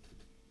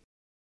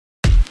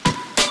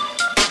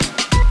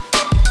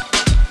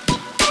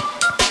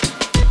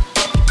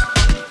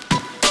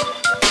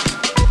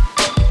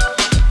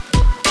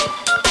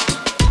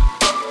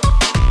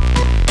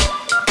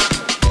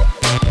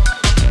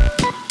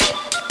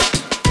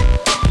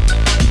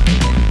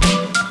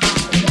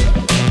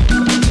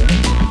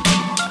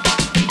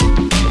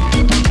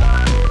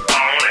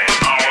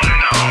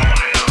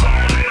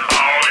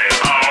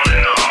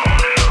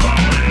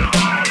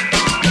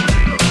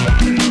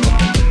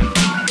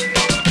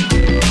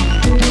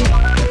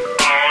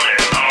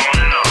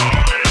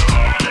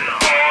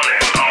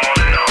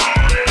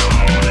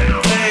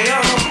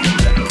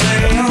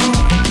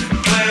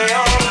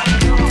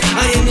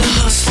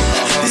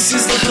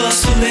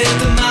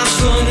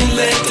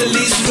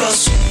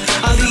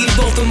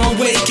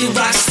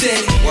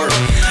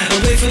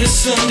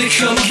 Sun to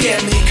come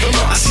get me.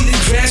 I see the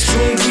grass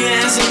growing green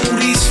as I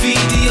move these feet.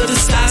 The other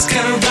side's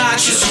kinda right,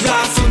 just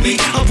right for me.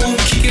 I won't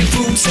kick it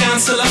through town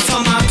till I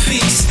find my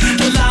peace.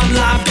 The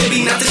limelight,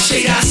 baby, not the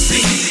shade I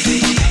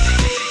see.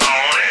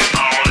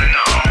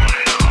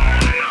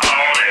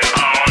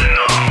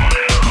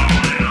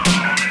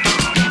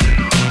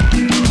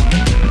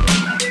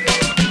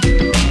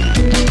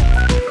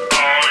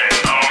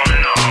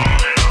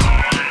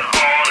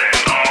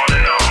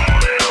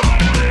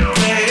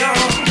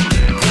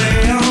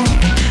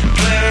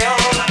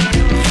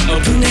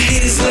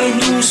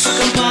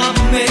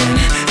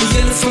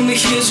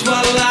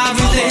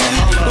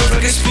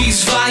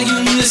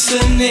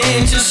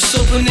 Listening, just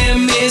open their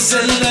ears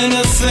and learn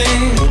a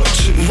thing.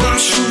 I'm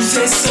truth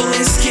and so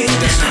is skin.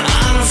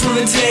 Honor from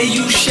the day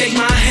you shake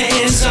my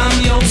hands.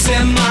 I'm yours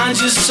and mine,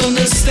 just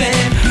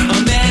understand.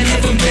 A man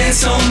heaven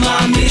bent on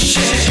my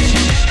mission.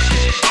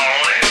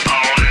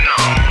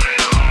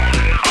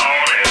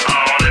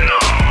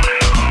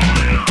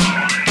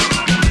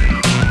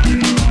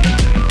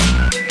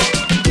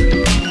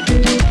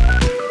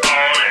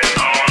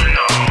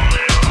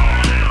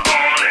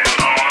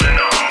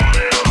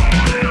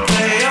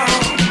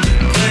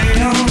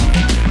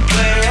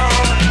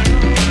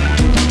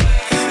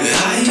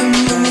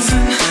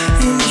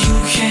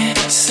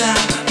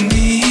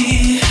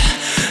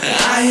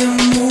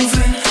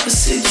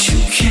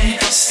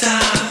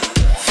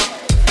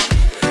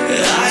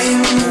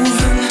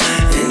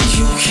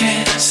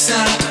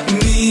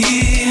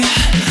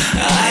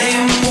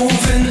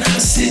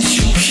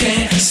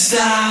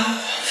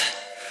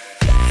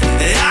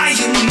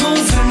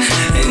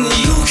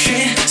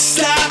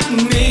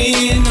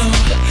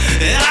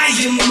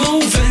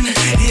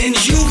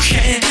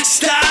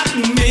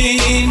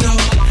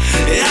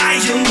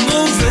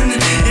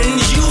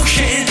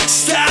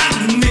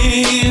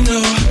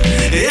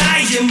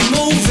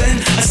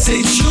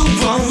 Say